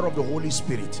power of the Holy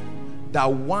Spirit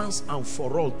that once and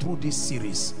for all through this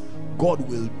series, God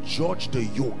will judge the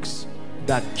yokes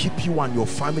that keep you and your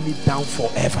family down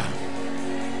forever,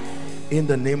 in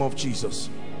the name of Jesus.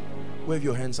 Wave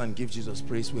your hands and give Jesus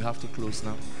praise. We have to close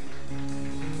now.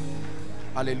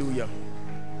 Hallelujah.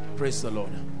 Praise the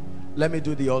Lord. Let me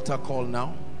do the altar call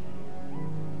now.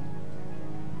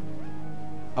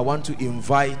 I want to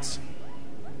invite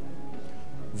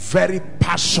very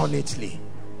passionately.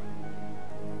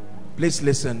 Please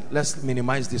listen. Let's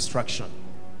minimize distraction.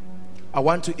 I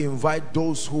want to invite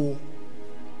those who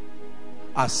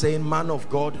are saying, man of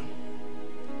God,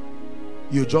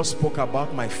 you just spoke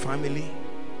about my family.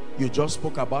 You just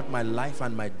spoke about my life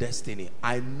and my destiny.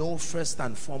 I know first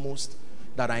and foremost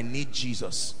that I need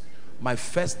Jesus. My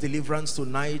first deliverance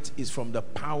tonight is from the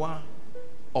power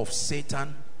of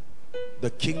Satan, the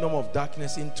kingdom of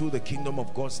darkness, into the kingdom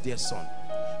of God's dear son.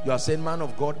 You are saying, man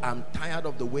of God, I'm tired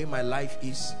of the way my life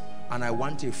is and I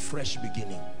want a fresh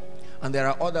beginning. And there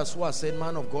are others who are saying,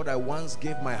 man of God, I once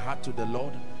gave my heart to the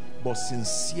Lord, but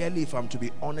sincerely, if I'm to be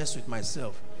honest with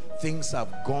myself, things have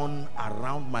gone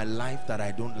around my life that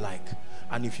I don't like,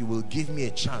 and if you will give me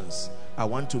a chance, I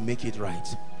want to make it right.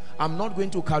 I'm not going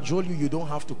to cajole you. You don't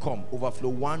have to come. Overflow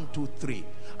 1, 2, 3.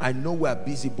 I know we're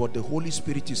busy, but the Holy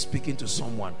Spirit is speaking to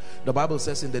someone. The Bible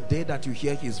says, in the day that you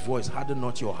hear his voice, harden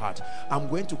not your heart. I'm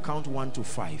going to count 1 to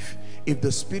 5. If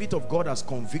the Spirit of God has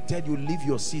convicted you, leave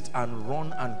your seat and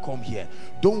run and come here.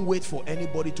 Don't wait for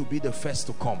anybody to be the first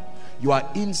to come. You are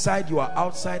inside, you are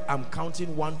outside. I'm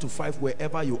counting 1 to 5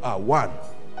 wherever you are. 1.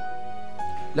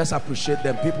 Let's appreciate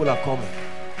them. People are coming.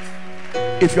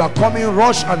 If you are coming,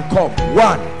 rush and come.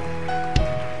 1.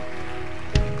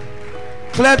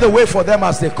 Clear the way for them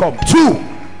as they come. 2.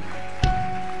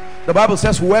 The Bible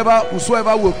says,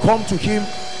 whosoever will come to him,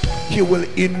 he will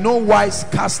in no wise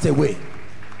cast away.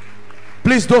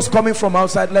 Please, those coming from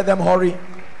outside, let them hurry.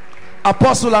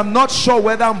 Apostle, I'm not sure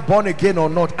whether I'm born again or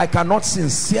not. I cannot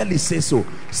sincerely say so.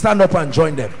 Stand up and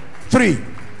join them. 3.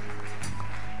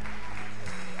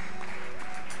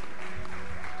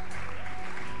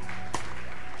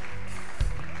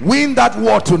 Win that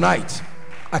war tonight.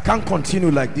 I can't continue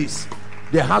like this.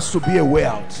 There has to be a way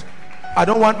out. I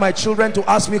don't want my children to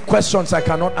ask me questions I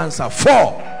cannot answer. 4.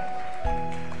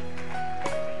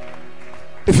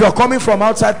 If you're coming from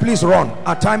outside, please run.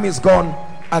 Our time is gone.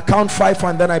 I count 5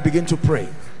 and then I begin to pray.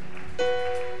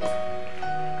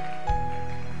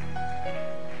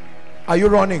 Are you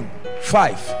running?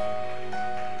 5.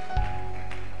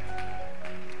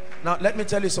 Now let me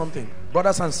tell you something,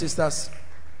 brothers and sisters.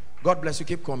 God bless you.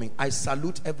 Keep coming. I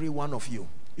salute every one of you.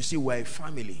 You see, we're a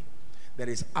family. There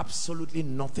is absolutely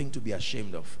nothing to be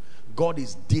ashamed of. God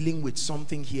is dealing with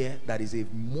something here that is a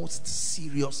most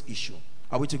serious issue.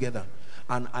 Are we together?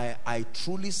 And I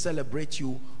truly celebrate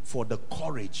you for the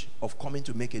courage of coming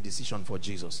to make a decision for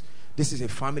Jesus. This is a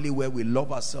family where we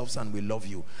love ourselves and we love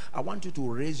you. I want you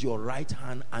to raise your right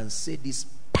hand and say this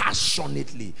passionately.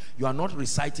 passionately. You are not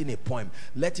reciting a poem.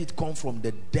 Let it come from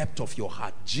the depth of your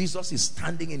heart. Jesus is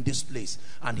standing in this place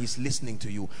and he's listening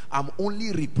to you. I'm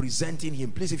only representing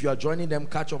him. Please, if you are joining them,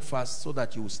 catch up fast so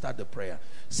that you will start the prayer.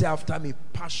 Say after me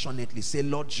passionately. Say,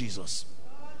 Lord Jesus.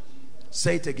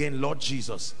 Say it again, Lord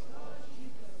Jesus.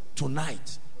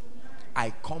 Tonight,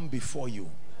 I come before you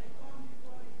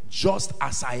just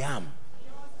as I am.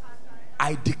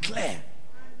 I declare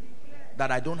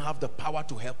that I don't have the power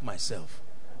to help myself.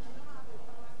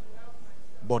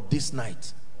 But this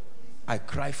night, I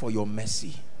cry for your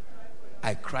mercy.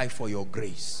 I cry for your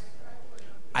grace.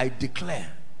 I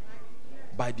declare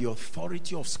by the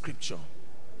authority of Scripture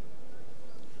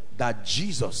that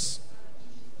Jesus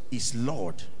is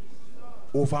Lord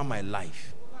over my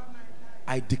life.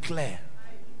 I declare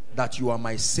that you are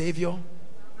my Savior,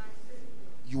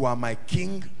 you are my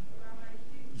King,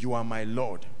 you are my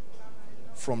Lord.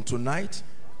 From tonight,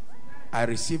 I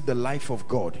receive the life of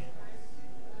God,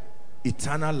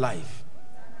 eternal life,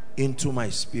 into my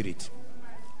spirit.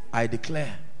 I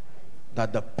declare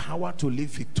that the power to live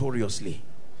victoriously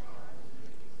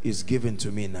is given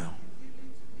to me now.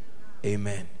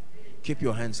 Amen. Keep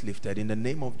your hands lifted. In the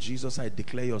name of Jesus, I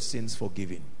declare your sins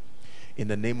forgiven. In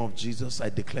the name of Jesus, I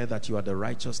declare that you are the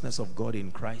righteousness of God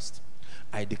in Christ.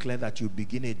 I declare that you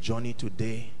begin a journey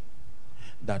today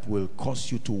that will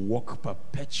cause you to walk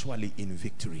perpetually in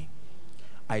victory.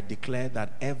 I declare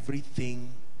that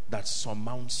everything that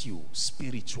surmounts you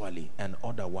spiritually and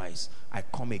otherwise, I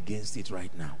come against it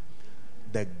right now.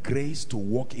 The grace to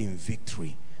walk in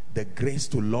victory, the grace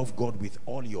to love God with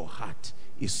all your heart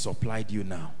is supplied you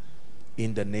now.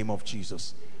 In the name of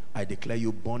Jesus, I declare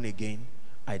you born again.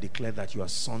 I declare that you are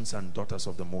sons and daughters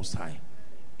of the Most High.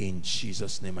 In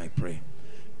Jesus' name I pray.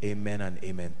 Amen and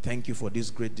amen. Thank you for this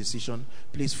great decision.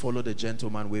 Please follow the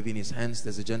gentleman waving his hands.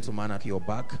 There's a gentleman at your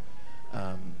back.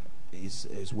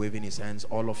 He's waving his hands.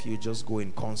 All of you just go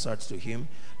in concert to him.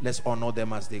 Let's honor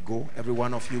them as they go. Every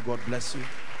one of you, God bless you.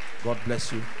 God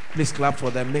bless you. Please clap for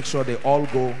them. Make sure they all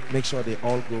go. Make sure they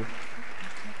all go.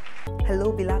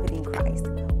 Hello, beloved in Christ.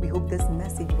 We hope this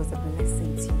message was a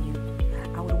blessing to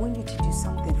you. I would want you to do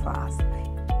something for us.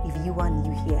 If you are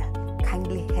new here,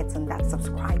 kindly hit on that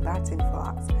subscribe button for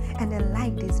us and then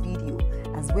like this video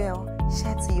as well.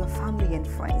 Share to your family and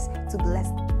friends to bless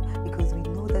them, because we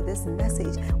know that this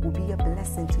message will be a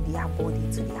blessing to their body,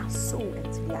 to their soul,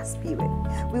 and to their spirit.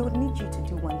 We would need you to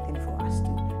do one thing for us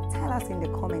too. Tell us in the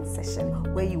comment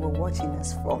section where you were watching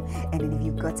us from, and then if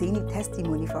you've got any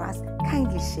testimony for us,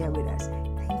 kindly share with us.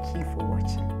 Thank you for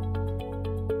watching.